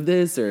any of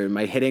this, or am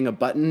I hitting a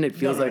button? It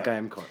feels like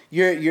I'm.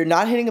 You're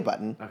not hitting a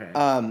button.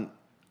 Okay.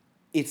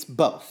 It's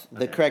both.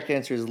 The correct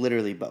answer is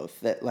literally both.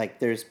 That like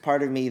there's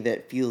part of me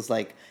that feels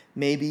like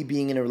maybe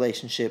being in a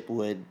relationship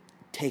would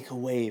take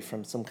away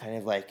from some kind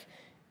of like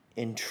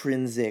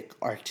intrinsic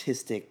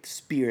artistic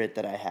spirit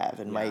that I have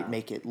and might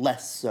make it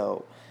less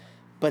so.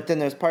 But then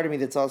there's part of me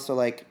that's also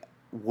like,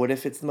 what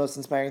if it's the most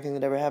inspiring thing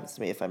that ever happens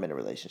to me if I'm in a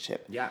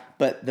relationship? Yeah.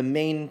 But the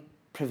main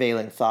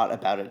prevailing thought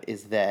about it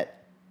is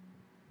that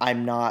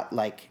I'm not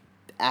like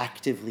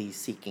actively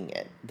seeking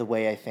it the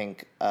way I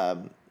think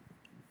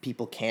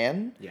people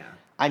can. Yeah.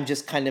 I'm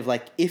just kind of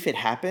like, if it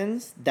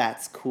happens,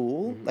 that's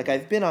cool. Like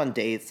I've been on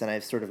dates and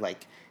I've sort of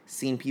like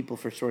seen people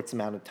for short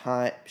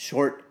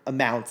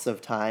amounts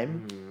of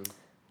time.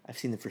 I've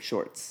seen them for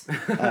shorts. No,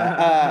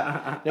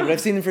 but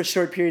I've seen them for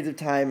short periods of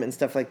time and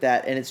stuff like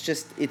that. And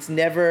it's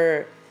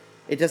never,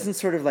 it doesn't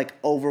sort of like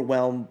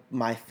overwhelm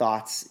my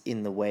thoughts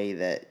in the way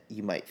that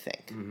you might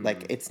think.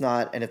 Like it's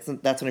not, and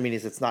that's what I mean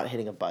is it's not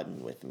hitting a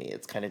button with me.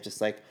 It's kind of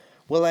just like,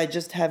 well, I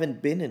just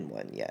haven't been in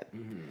one yet.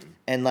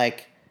 And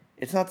like,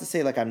 it's not to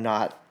say like I'm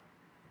not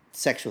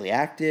sexually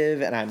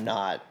active and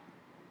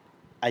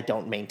I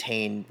don't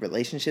maintain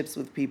relationships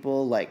with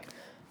people. Like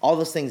all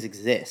those things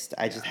exist.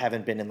 I just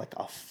haven't been in like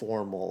a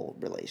formal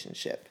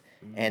relationship.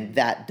 And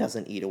that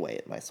doesn't eat away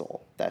at my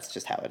soul. That's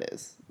just how it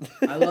is.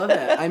 I love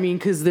it. I mean,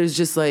 because there's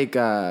just like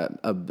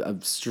a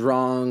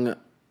strong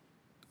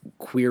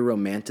queer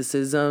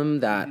romanticism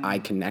that I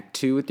connect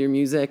to with your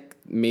music.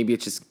 Maybe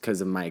it's just because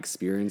of my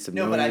experience of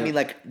No, knowing but I you. mean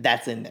like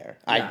that's in there.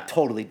 I Yeah.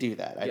 totally do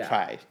that. I Yeah.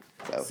 try.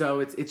 So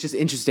it's just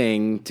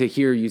interesting to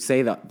hear you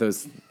say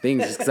those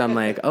things just because I'm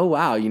like, oh,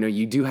 wow,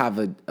 you do have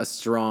a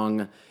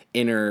strong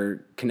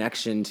inner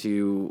connection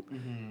to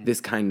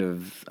this kind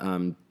of,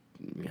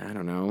 I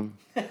don't know.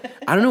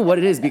 I don't know what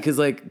it is because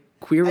like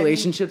queer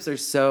relationships are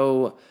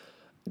so,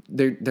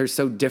 they're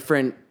so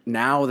different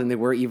now than they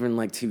were even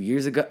like 2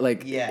 years ago.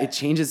 Like Yeah. it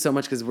changes so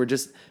much because we're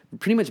just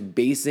pretty much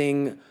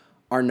basing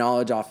our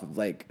knowledge off of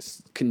like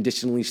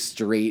conditionally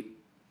straight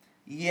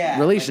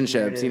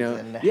relationships,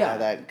 and Yeah. how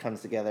that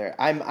comes together.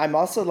 I'm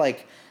also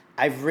like,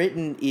 I've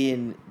written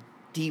in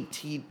deep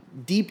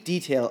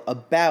detail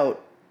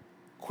about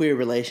queer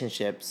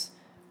relationships,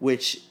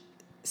 which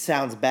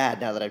sounds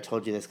bad now that I've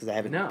told you this because I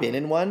haven't No. been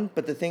in one.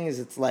 But the thing is,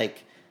 it's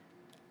like,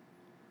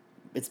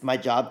 it's my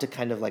job to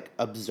kind of like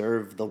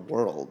observe the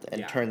world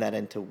and Yeah. turn that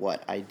into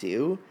what I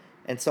do.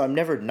 And so I'm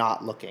never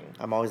not looking.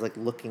 I'm always like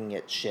looking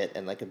at shit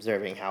and like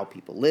observing how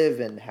people live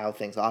and how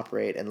things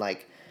operate. And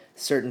like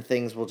certain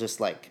things will just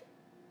like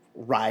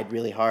ride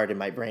really hard in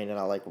my brain and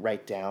I'll like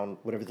write down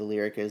whatever the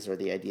lyric is or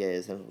the idea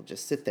is and it'll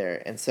just sit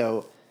there. And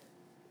so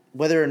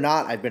whether or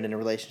not I've been in a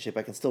relationship,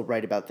 I can still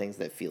write about things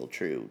that feel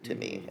true to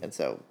me. And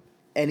so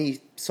any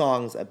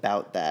songs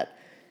about that,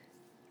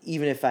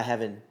 even if I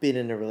haven't been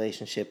in a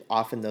relationship,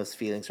 often those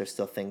feelings are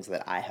still things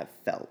that I have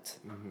felt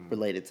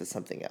related to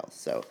something else.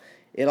 So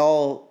it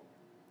all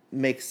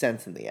makes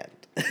sense in the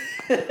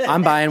end.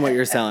 I'm buying what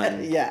you're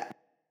selling. Yeah.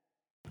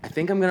 I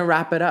think I'm gonna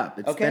wrap it up.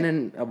 It's Okay. been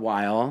in a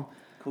while.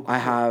 Cool. I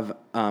have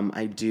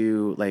I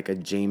do like a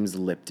James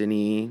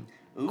Lipton-y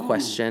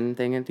question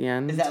thing at the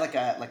end. Is that like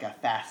a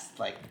fast,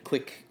 like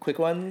quick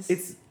ones?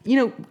 It's I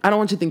don't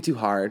want you to think too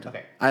hard.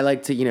 Okay. I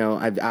like to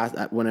I've asked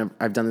when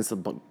I've done this a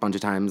bunch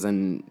of times,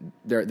 and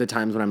there are the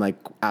times when I'm like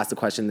asked a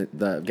question that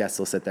the guests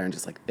will sit there and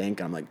just like think,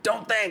 and I'm like,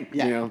 don't think.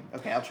 Yeah.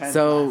 Okay, I'll try and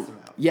So blast them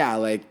out. yeah,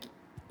 like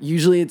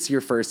usually it's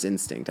your first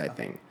instinct, I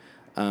think.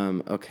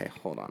 Okay,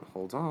 hold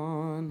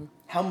on.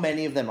 How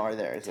many of them are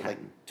there? Is it like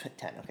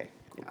 10? Okay,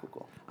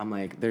 cool. I'm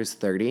like, there's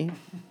 30.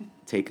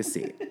 Take a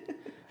seat.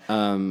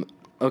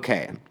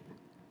 Okay.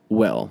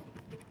 Will.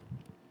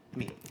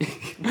 Me.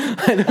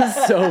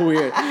 That's so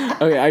weird.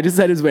 Okay, I just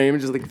said his name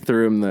and just like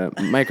threw him the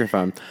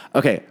microphone.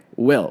 Okay,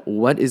 Will,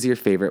 what is your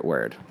favorite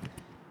word?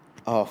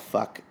 Oh,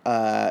 fuck.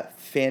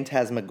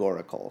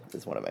 Phantasmagorical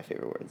is one of my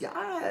favorite words.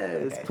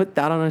 Yes. Okay. Put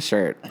that on a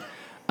shirt.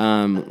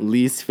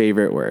 Least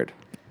favorite word.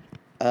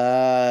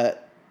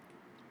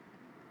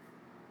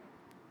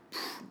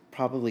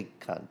 Probably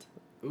cunt.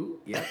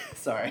 Ooh, yeah.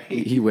 Sorry.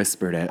 He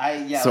whispered it.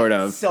 Sort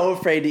of. So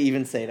afraid to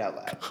even say it out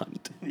loud.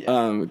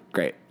 Cunt.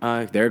 Great.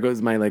 There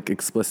goes my like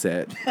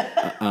explicit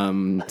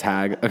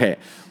tag. Okay,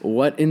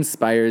 what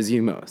inspires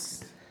you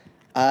most?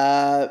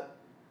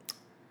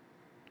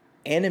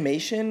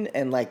 Animation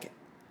and like,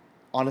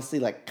 honestly,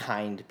 like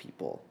kind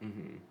people.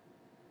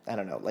 I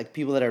don't know, like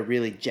people that are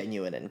really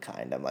genuine and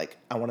kind. I'm like,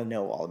 I want to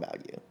know all about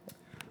you.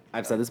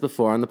 I've said this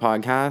before on the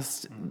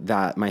podcast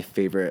that my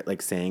favorite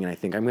like saying, and I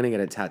think I'm gonna get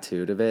a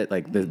tattooed of it,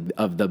 like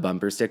of the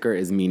bumper sticker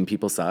is "mean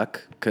people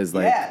suck," because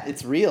like Yeah,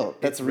 it's real.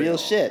 That's real real.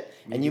 shit.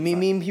 And you meet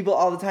mean people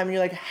all the time, and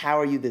you're like, how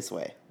are you this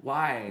way?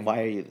 why?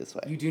 Why are you this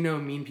way? You do know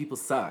mean people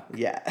suck.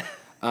 Yeah.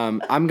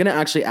 I'm gonna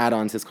actually add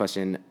on to this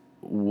question.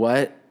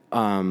 What?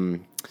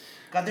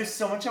 God, there's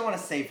so much I want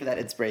to say for that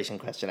inspiration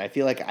question. I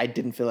feel like I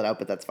didn't fill it out,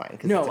 but that's fine.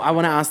 'cause No, it's I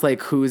want to ask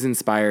like who's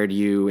inspired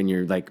you in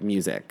your like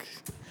music.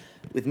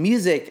 with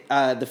music,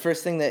 the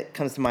first thing that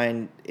comes to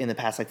mind in the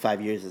past like 5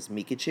 years is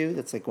Mikachu.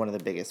 That's like one of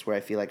the biggest, where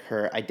I feel like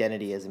her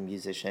identity as a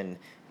musician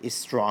is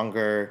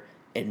stronger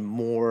and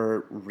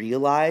more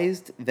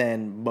realized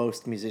than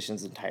most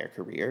musicians' entire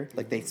career.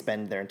 Like they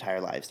spend their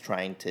entire lives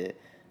trying to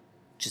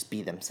just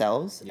be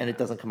themselves, and it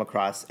doesn't come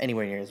across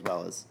anywhere near as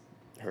well as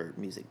her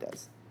music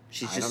does.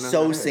 She's I just don't know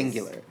so who that is.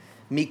 singular.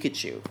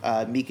 Mikachu.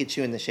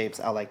 Mikachu and the Shapes.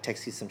 I'll like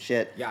text you some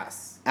shit.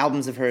 Yes.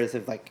 Albums of hers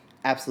have like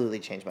absolutely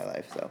changed my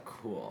life. So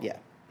Cool. yeah.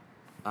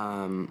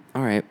 All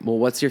right. Well,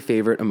 what's your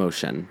favorite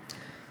emotion?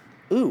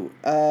 Ooh,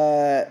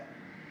 I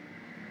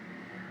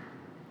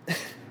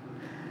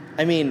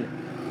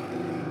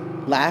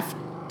mean,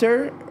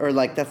 laughter, or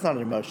like, that's not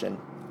an emotion.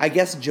 I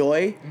guess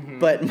joy,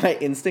 but my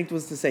instinct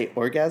was to say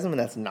orgasm, and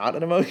that's not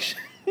an emotion.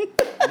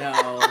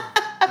 No,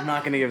 I'm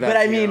not gonna give that. But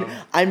I to mean, you.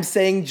 I'm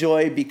saying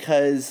joy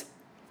because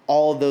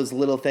all those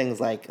little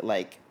things like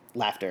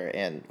laughter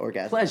and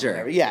orgasm. Pleasure. And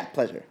whatever. Yeah,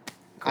 pleasure.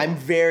 I'm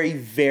very,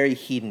 very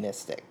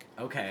hedonistic.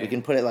 Okay. We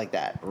can put it like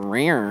that.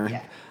 Rare.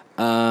 Yeah.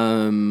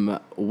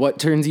 What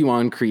turns you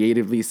on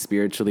creatively,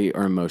 spiritually,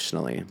 or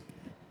emotionally?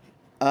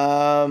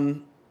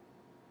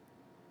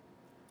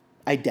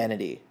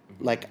 Identity.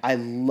 Like, I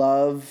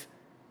love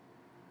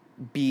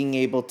being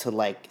able to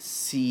like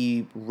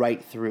see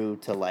right through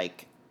to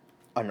like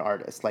an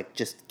artist, like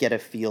just get a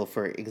feel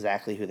for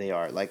exactly who they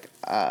are. Like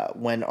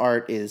when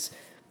art is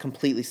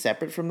completely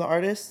separate from the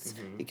artists,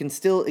 it can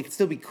still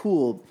be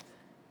cool,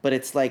 but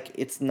it's like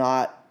it's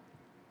not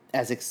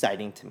as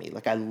exciting to me.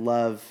 Like I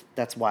love,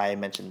 that's why I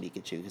mentioned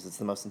Mikachu, because it's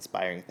the most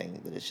inspiring thing,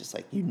 that it's just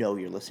like, you know,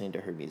 you're listening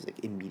to her music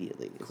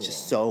immediately. It's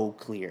just so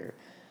clear.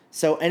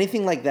 So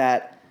anything like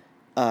that,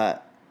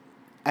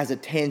 as a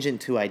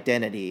tangent to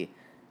identity,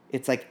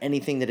 it's like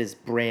anything that is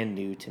brand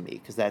new to me,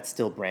 because that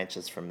still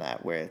branches from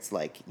that, where it's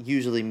like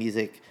usually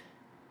music,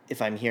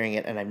 if I'm hearing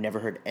it and I've never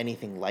heard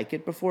anything like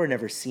it before,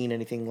 never seen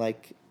anything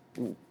like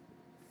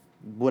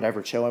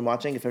whatever show I'm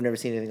watching, if I've never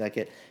seen anything like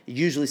it, it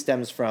usually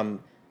stems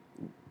from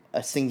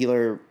a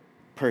singular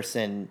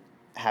person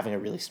having a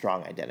really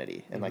strong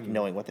identity and like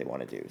knowing what they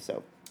want to do.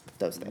 So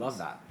those things. Love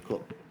that.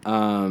 Cool.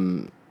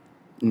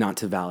 Not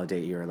to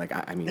validate your, like,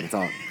 I mean, it's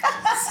all,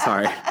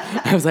 sorry.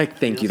 I was like,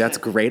 thank you, that's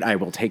great. I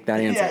will take that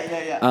answer.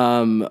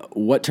 Yeah.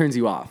 What turns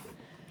you off?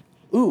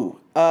 Ooh,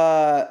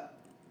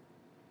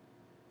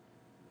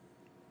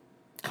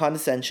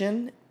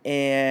 condescension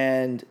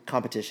and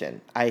competition.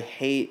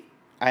 I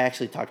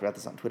actually talked about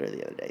this on Twitter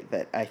the other day,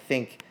 that I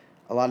think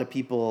a lot of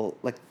people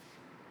like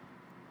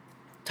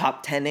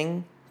top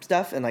 10ing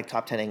stuff and like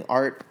top 10ing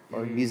art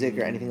or music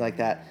or anything like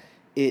that.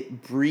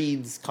 It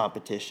breeds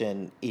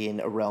competition in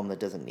a realm that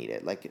doesn't need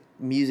it. Like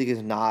music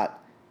is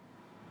not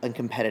a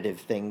competitive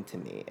thing to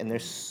me. And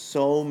there's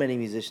so many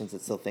musicians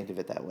that still think of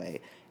it that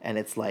way. And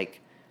it's like,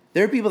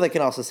 there are people that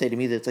can also say to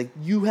me that it's like,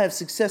 you have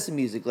success in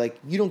music, like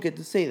you don't get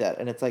to say that.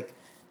 And it's like,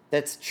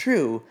 that's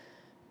true,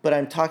 but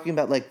I'm talking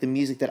about like the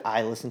music that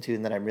I listen to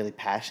and that I'm really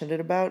passionate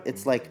about.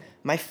 It's like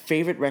my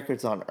favorite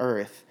records on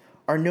earth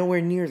are nowhere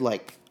near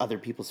like other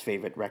people's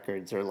favorite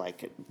records or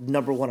like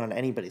number one on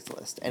anybody's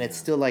list. And it's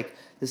still like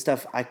the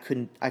stuff I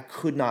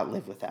could not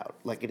live without.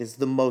 Like it is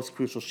the most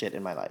crucial shit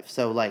in my life.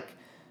 So like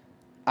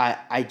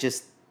I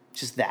just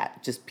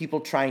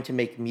people trying to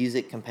make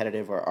music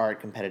competitive or art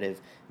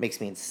competitive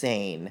makes me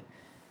insane.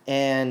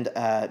 And Is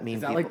that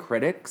people, like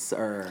critics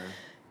or?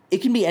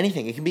 it can be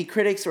anything. It can be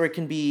critics or it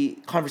can be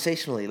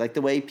conversationally, like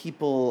the way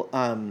people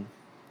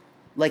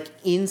like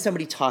in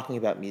somebody talking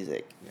about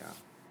music. Yeah.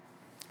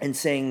 And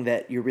saying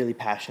that you're really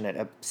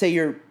passionate, say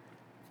you're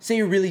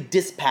really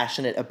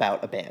dispassionate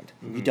about a band,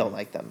 you don't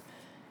like them.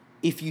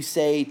 If you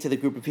say to the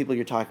group of people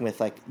you're talking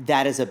with, like,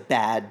 that is a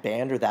bad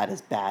band or that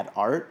is bad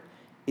art,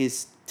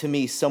 is to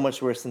me so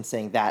much worse than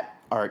saying that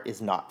art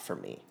is not for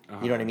me.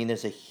 You know what I mean?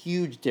 There's a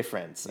huge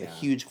difference, a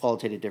huge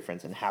qualitative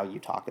difference in how you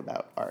talk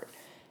about art.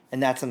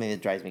 And that's something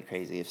that drives me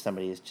crazy if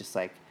somebody is just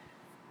like,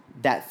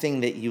 that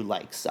thing that you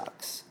like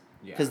sucks.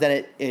 Because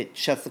then it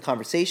shuts the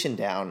conversation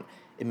down.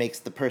 It makes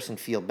the person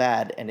feel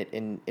bad, and it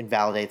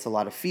invalidates a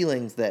lot of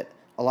feelings that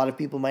a lot of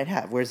people might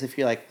have. Whereas if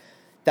you're like,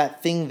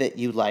 that thing that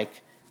you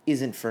like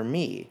isn't for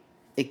me,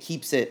 it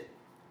keeps it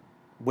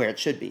where it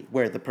should be,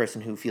 where the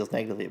person who feels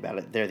negatively about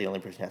it, they're the only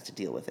person who has to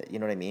deal with it. You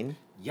know what I mean?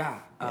 Yeah.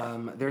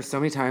 There's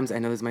so many times, I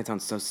know this might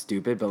sound so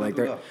stupid, but like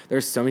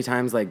there's so many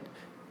times like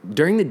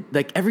during the,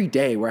 like every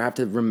day where I have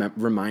to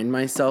remind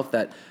myself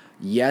that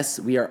yes,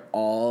 we are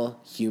all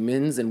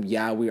humans, and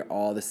yeah, we are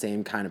all the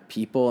same kind of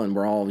people, and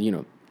we're all, you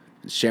know,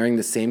 sharing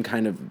the same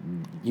kind of,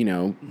 you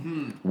know,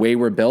 way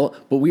we're built,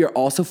 but we are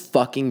also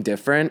fucking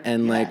different,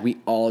 and like we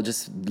all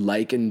just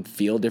like and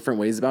feel different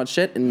ways about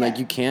shit, and like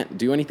you can't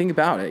do anything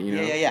about it, you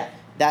know? Yeah.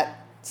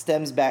 That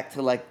stems back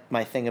to like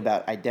my thing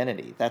about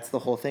identity. That's the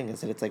whole thing,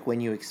 is that it's like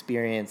when you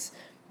experience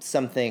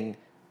something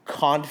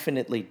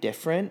confidently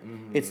different,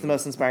 it's the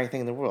most inspiring thing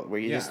in the world, where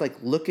you just like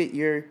look at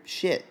your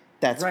shit.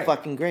 That's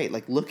fucking great.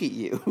 Like, look at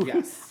you.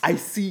 Yes. I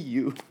see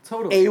you.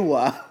 Totally.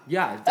 Awa.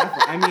 Yeah,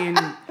 definitely. I mean,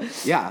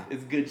 yeah.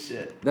 It's good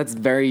shit. That's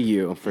very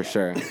you, for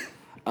sure.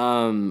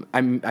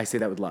 I say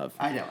that with love.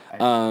 I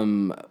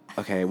know.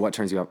 Okay, what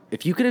turns you up?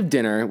 If you could have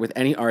dinner with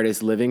any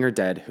artist, living or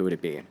dead, who would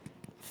it be?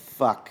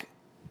 Fuck.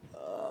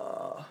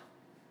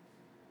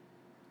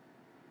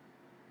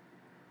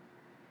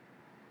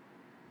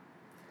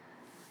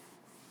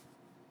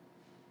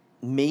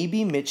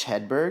 Maybe Mitch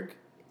Hedberg.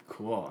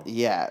 Cool.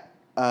 Yeah.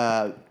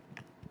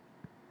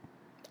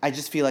 I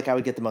just feel like I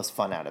would get the most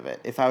fun out of it.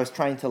 If I was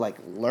trying to like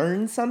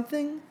learn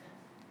something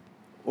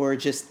or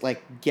just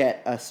like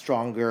get a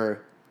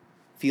stronger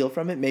feel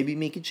from it, maybe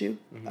Mikachu.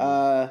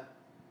 I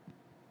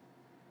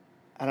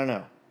don't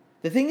know.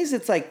 The thing is,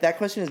 it's like that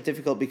question is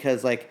difficult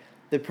because like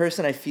the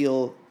person I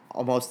feel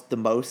almost the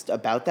most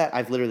about that,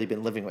 I've literally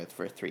been living with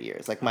for 3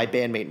 years. Like my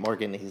bandmate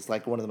Morgan, he's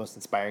like one of the most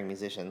inspiring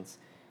musicians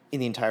in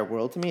the entire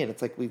world to me, and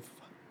it's like we've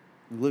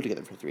lived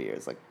together for 3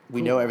 years. Like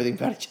we know everything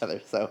about each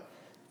other, so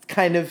it's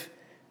kind of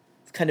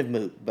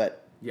moot,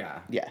 but Yeah.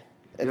 yeah.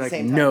 At You're the like,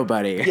 same time,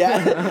 nobody.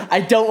 yeah,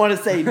 I don't want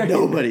to say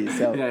nobody,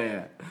 so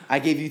Yeah. I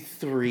gave you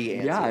 3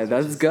 answers. Yeah, which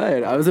that's is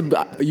good. I was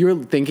ridiculous. you were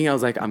thinking I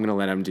was like, I'm gonna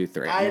let him do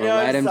 3. I I'm gonna know,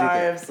 let I'm him do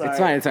sorry,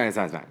 3. I'm sorry. It's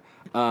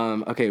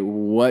fine. Okay,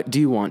 what do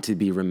you want to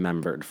be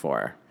remembered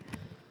for?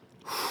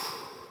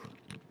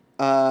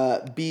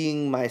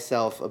 Being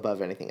myself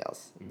above anything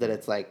else. That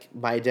it's like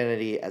my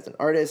identity as an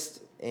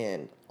artist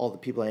and all the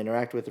people I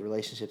interact with, the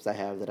relationships I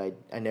have, that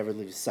I never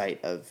lose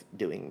sight of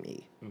doing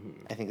me.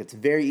 I think it's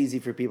very easy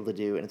for people to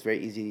do, and it's very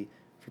easy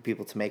for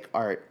people to make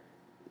art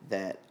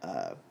that,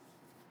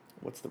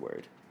 what's the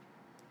word?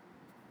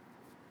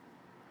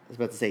 I was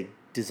about to say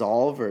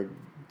dissolve or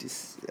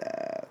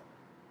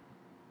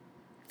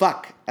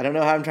fuck. I don't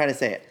know how I'm trying to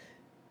say it.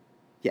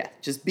 Yeah,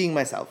 just being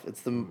myself.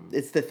 It's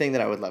the thing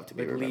that I would love to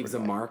be Like remembered leaves a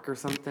by. mark or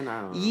something?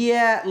 I don't know.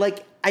 Yeah,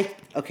 like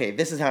okay,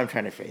 this is how I'm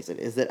trying to phrase it,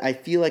 is that I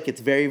feel like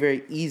it's very,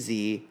 very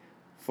easy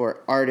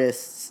for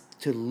artists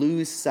to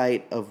lose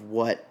sight of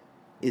what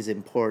is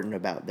important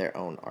about their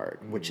own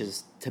art, which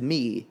is, to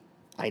me,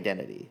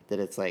 identity. That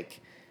it's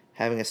like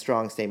having a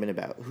strong statement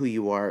about who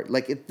you are.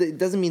 Like it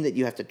doesn't mean that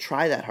you have to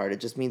try that hard. It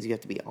just means you have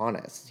to be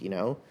honest, you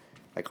know?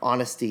 Like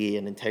honesty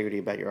and integrity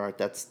about your art,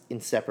 that's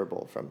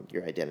inseparable from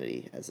your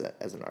identity as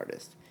an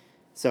artist.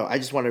 So I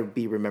just want to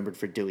be remembered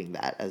for doing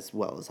that as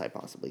well as I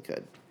possibly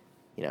could.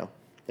 You know,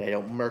 that I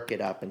don't murk it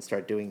up and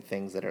start doing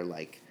things that are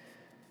like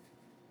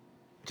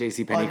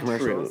JCPenney untrue.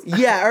 commercials?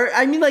 Yeah, or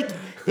I mean, like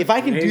if I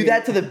can do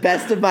that to the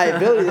best of my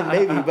ability, then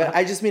maybe. But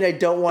I just mean I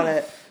don't want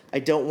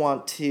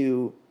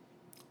to.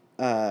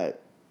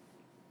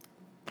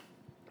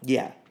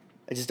 Yeah,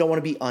 I just don't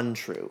want to be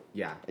untrue.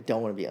 Yeah. I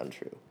don't want to be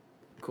untrue.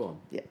 Cool.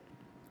 Yeah.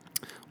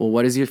 Well,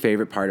 what is your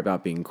favorite part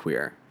about being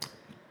queer?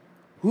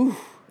 Whew.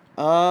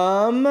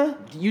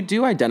 You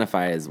do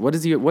identify as what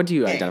do you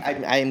Gay. identify?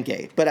 I am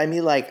gay, but I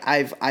mean, like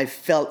I've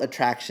felt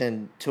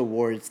attraction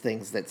towards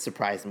things that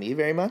surprise me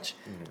very much.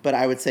 But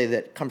I would say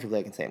that comfortably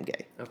I can say I'm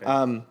gay.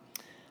 Okay.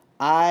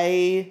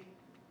 I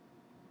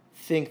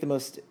think the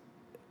most.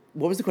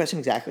 What was the question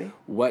exactly?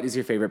 What is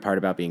your favorite part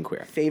about being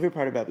queer? Favorite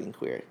part about being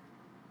queer?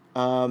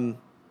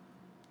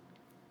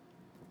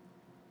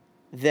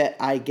 That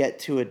I get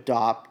to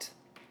adopt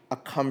a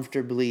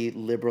comfortably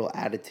liberal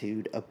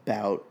attitude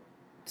about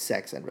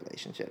sex and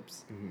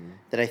relationships.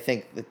 That I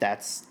think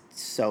that's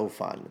so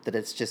fun. That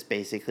it's just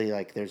basically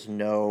like there's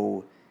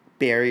no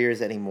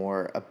barriers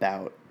anymore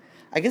about.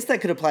 I guess that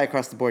could apply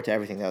across the board to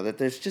everything, though. That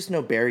there's just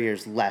no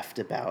barriers left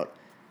about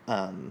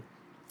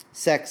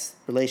sex,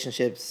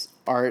 relationships,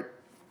 art,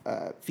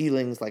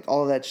 feelings, like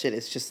all of that shit.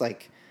 It's just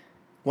like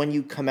when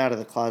you come out of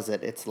the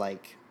closet, it's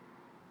like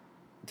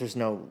there's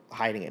no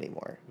hiding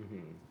anymore.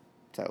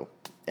 So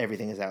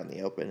everything is out in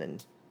the open,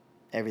 and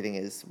everything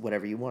is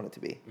whatever you want it to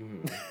be.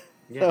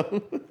 Yeah.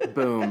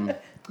 Boom.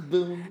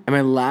 Boom. And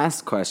my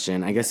last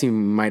question, I guess you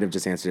might have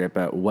just answered it,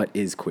 but what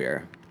is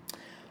queer?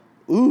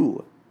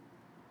 Ooh.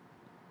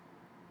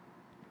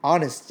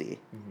 Honesty,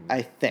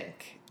 I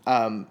think.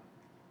 And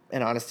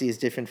honesty is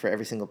different for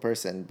every single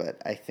person,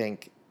 but I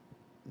think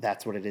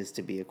that's what it is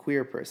to be a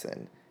queer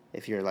person.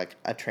 If you're like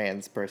a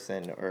trans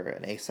person or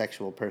an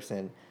asexual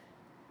person,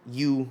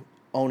 you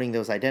owning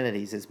those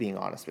identities is being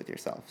honest with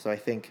yourself. So I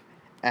think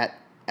at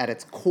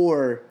its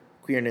core,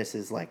 queerness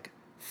is like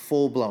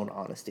full-blown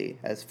honesty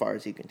as far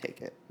as you can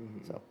take it.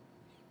 So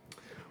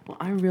Well,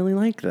 I really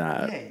like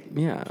that. Yay.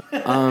 Yeah.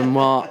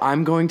 Well,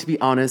 I'm going to be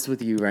honest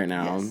with you right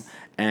now Yes.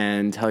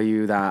 and tell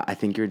you that I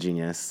think you're a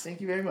genius.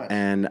 thank you very much.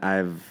 And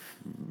I've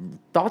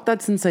thought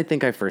that since I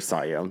think I first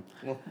saw you.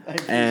 Well, I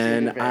appreciate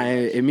And it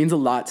very much. it means a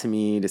lot to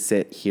me to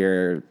sit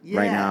here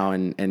right Yeah. now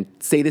and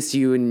say this to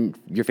you in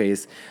your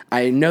face.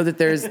 I know that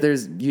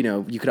there's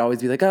you could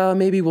always be like, oh,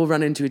 maybe we'll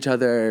run into each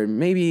other.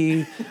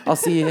 Maybe I'll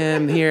see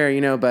him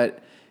here, but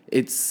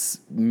it's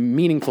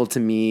meaningful to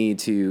me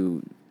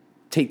to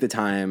take the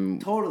time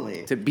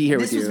Totally. to be here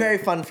with This was you. very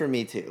fun for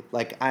me too.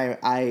 Like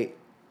I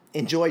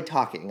enjoy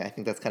talking. I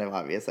think that's kind of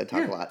obvious. I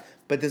talk a lot,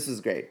 but this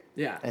was great.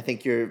 Yeah. I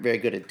think you're very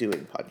good at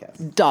doing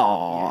podcasts.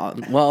 Aw.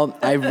 Well,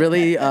 I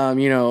really,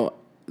 the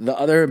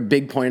other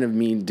big point of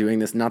me doing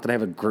this, not that I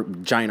have a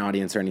giant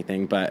audience or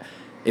anything, but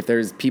if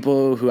there's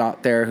people who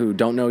out there who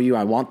don't know you,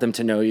 I want them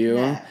to know you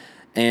Yeah.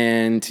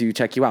 and to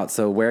check you out.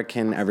 So where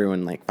can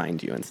everyone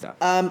find you and stuff?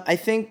 I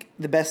think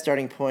the best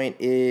starting point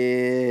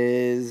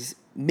is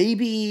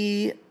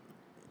maybe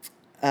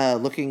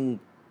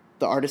looking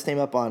the artist name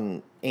up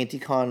on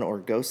Anticon or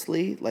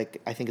Ghostly. Like,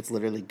 I think it's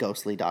literally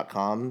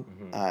ghostly.com,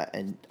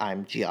 and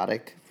I'm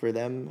Geotic for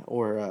them,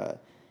 or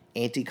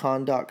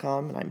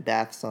Anticon.com, and I'm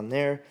Baths on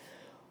there.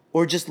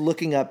 Or just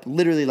looking up,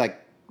 literally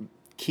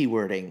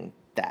keywording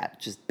that,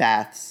 just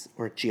Baths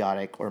or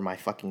Geotic or my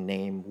fucking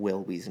name,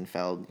 Will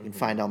Wiesenfeld. You can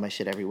find all my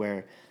shit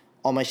everywhere.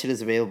 All my shit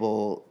is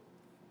available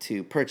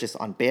to purchase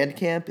on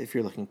Bandcamp if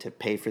you're looking to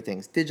pay for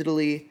things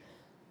digitally.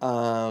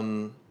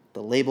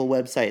 the label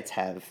websites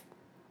have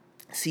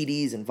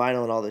CDs and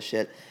vinyl and all this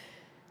shit.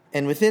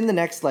 And within the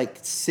next like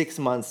 6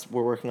 months,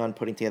 we're working on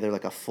putting together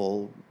like a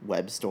full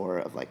web store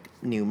of like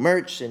new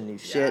merch and new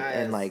shit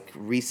and like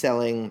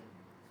reselling,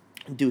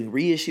 doing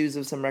reissues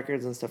of some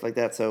records and stuff like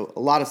that. So a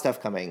lot of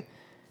stuff coming.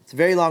 It's a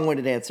very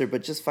long-winded answer,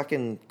 but just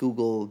fucking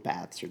Google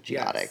Baths or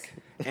Geotic.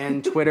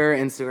 And Twitter,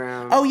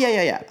 Instagram. Oh,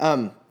 yeah.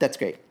 That's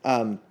great.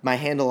 My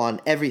handle on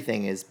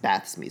everything is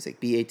Baths Music,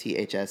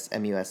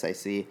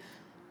 BATHSMUSIC.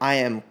 I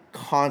am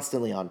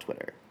constantly on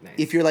Twitter. Nice.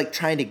 If you're like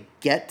trying to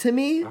get to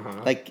me,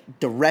 like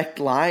direct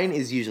line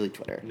is usually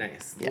Twitter.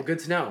 Nice. Yeah. Well, good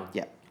to know.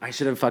 Yeah. I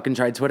should have fucking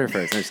tried Twitter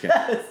first. I'm just kidding.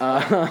 All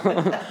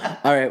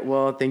right.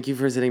 Well, thank you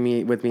for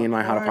sitting with me in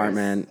my hot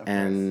apartment.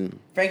 And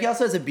Frankie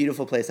also has a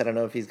beautiful place. I don't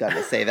know if he's gotten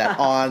to say that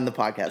on the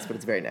podcast, but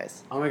it's very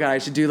nice. oh my God, I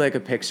should do like a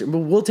picture. But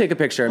we'll take a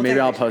picture. We'll Maybe take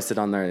a I'll picture. post it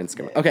on their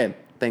Instagram. Okay.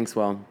 Thanks,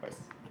 Will.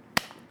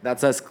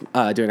 That's us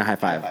doing a high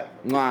five. High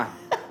Mwah.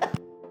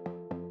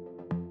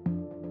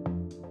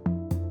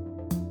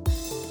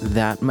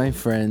 That, my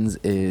friends,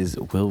 is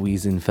Will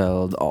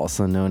Wiesenfeld,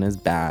 also known as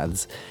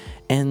Baths.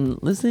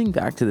 And listening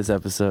back to this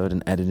episode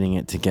and editing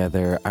it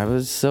together,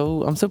 I'm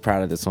so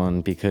proud of this one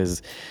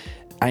because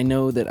I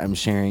know that I'm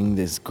sharing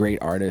this great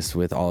artist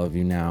with all of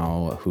you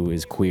now who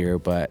is queer,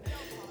 but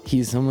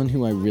he's someone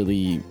who I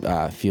really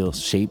feel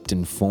shaped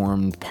and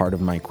formed part of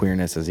my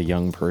queerness as a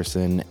young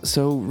person.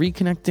 So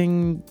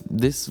reconnecting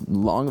this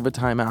long of a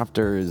time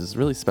after is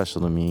really special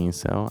to me.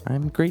 So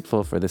I'm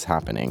grateful for this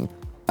happening.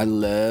 I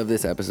love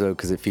this episode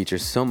because it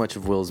features so much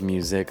of Will's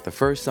music. The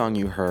first song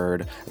you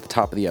heard at the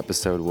top of the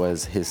episode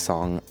was his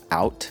song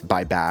Out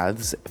by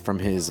Baths from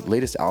his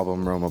latest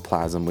album,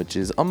 Romoplasm, which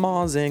is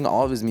amazing.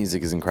 All of his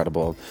music is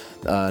incredible.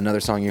 Another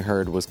song you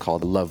heard was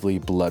called Lovely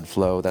Blood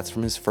Flow. That's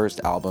from his first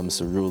album,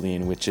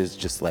 Cerulean, which is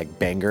just like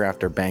banger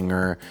after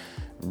banger.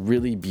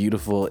 Really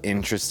beautiful,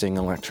 interesting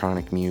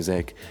electronic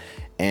music.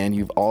 And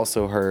you've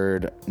also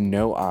heard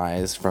No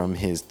Eyes from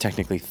his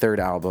technically third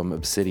album,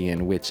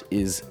 Obsidian, which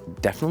is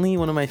definitely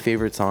one of my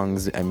favorite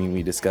songs. I mean,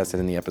 we discussed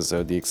it in the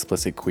episode, the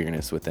explicit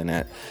queerness within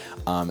it.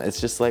 It's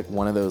just like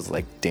one of those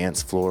like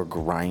dance floor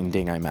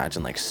grinding, I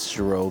imagine like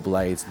strobe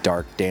lights,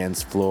 dark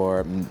dance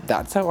floor.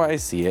 That's how I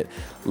see it.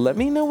 Let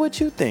me know what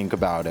you think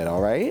about it,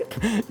 all right?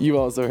 You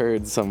also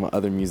heard some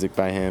other music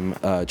by him,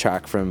 a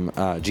track from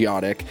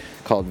Geotic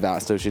called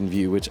Vast Ocean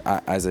View, which,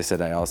 as I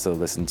said, I also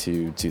listen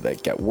to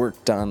like get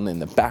work done in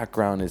the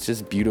background. It's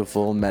just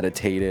beautiful,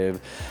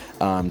 meditative,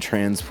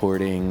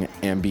 transporting,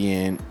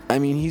 ambient. I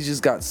mean, he's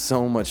just got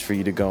so much for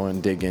you to go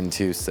and dig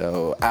into.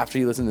 So after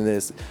you listen to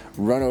this,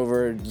 run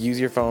over, use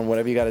your phone,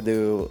 whatever you got to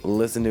do,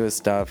 listen to his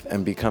stuff,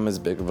 and become as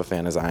big of a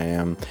fan as I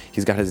am.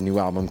 He's got his new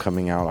album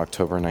coming out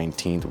October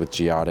 19th with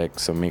Geotic,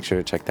 so make sure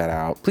to check that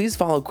out. Please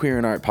follow Queer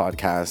and Art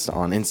Podcast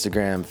on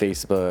Instagram,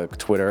 Facebook,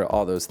 Twitter,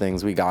 all those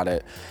things. We got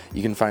it.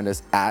 You can find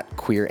us at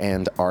Queer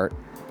and Art.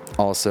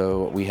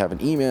 Also, we have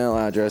an email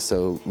address,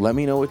 so let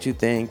me know what you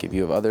think. If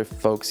you have other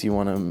folks you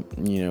want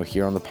to,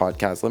 hear on the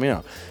podcast, let me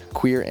know.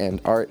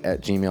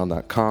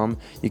 queerandart@gmail.com.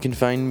 You can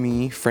find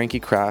me, Frankie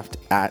Craft,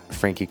 at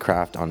Frankie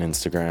Craft on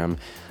Instagram.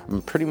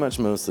 I'm pretty much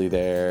mostly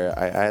there.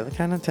 I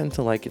kind of tend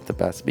to like it the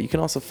best, but you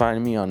can also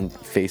find me on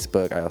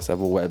Facebook. I also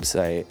have a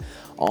website.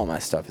 All my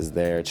stuff is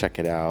there. Check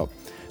it out.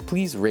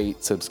 Please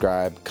rate,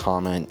 subscribe,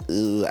 comment.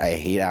 Ugh, I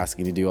hate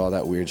asking you to do all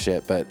that weird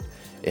shit, but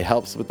it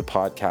helps with the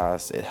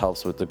podcast. It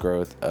helps with the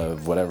growth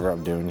of whatever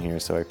I'm doing here,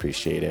 so I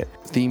appreciate it.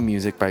 Theme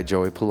music by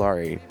Joey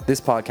Polari.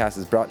 This podcast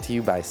is brought to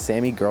you by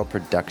Sammy Girl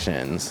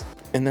Productions.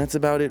 And that's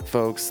about it,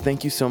 folks.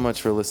 Thank you so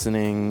much for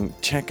listening.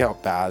 Check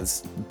out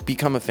Baths.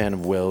 Become a fan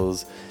of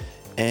Will's.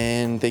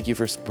 And thank you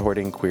for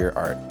supporting queer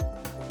art.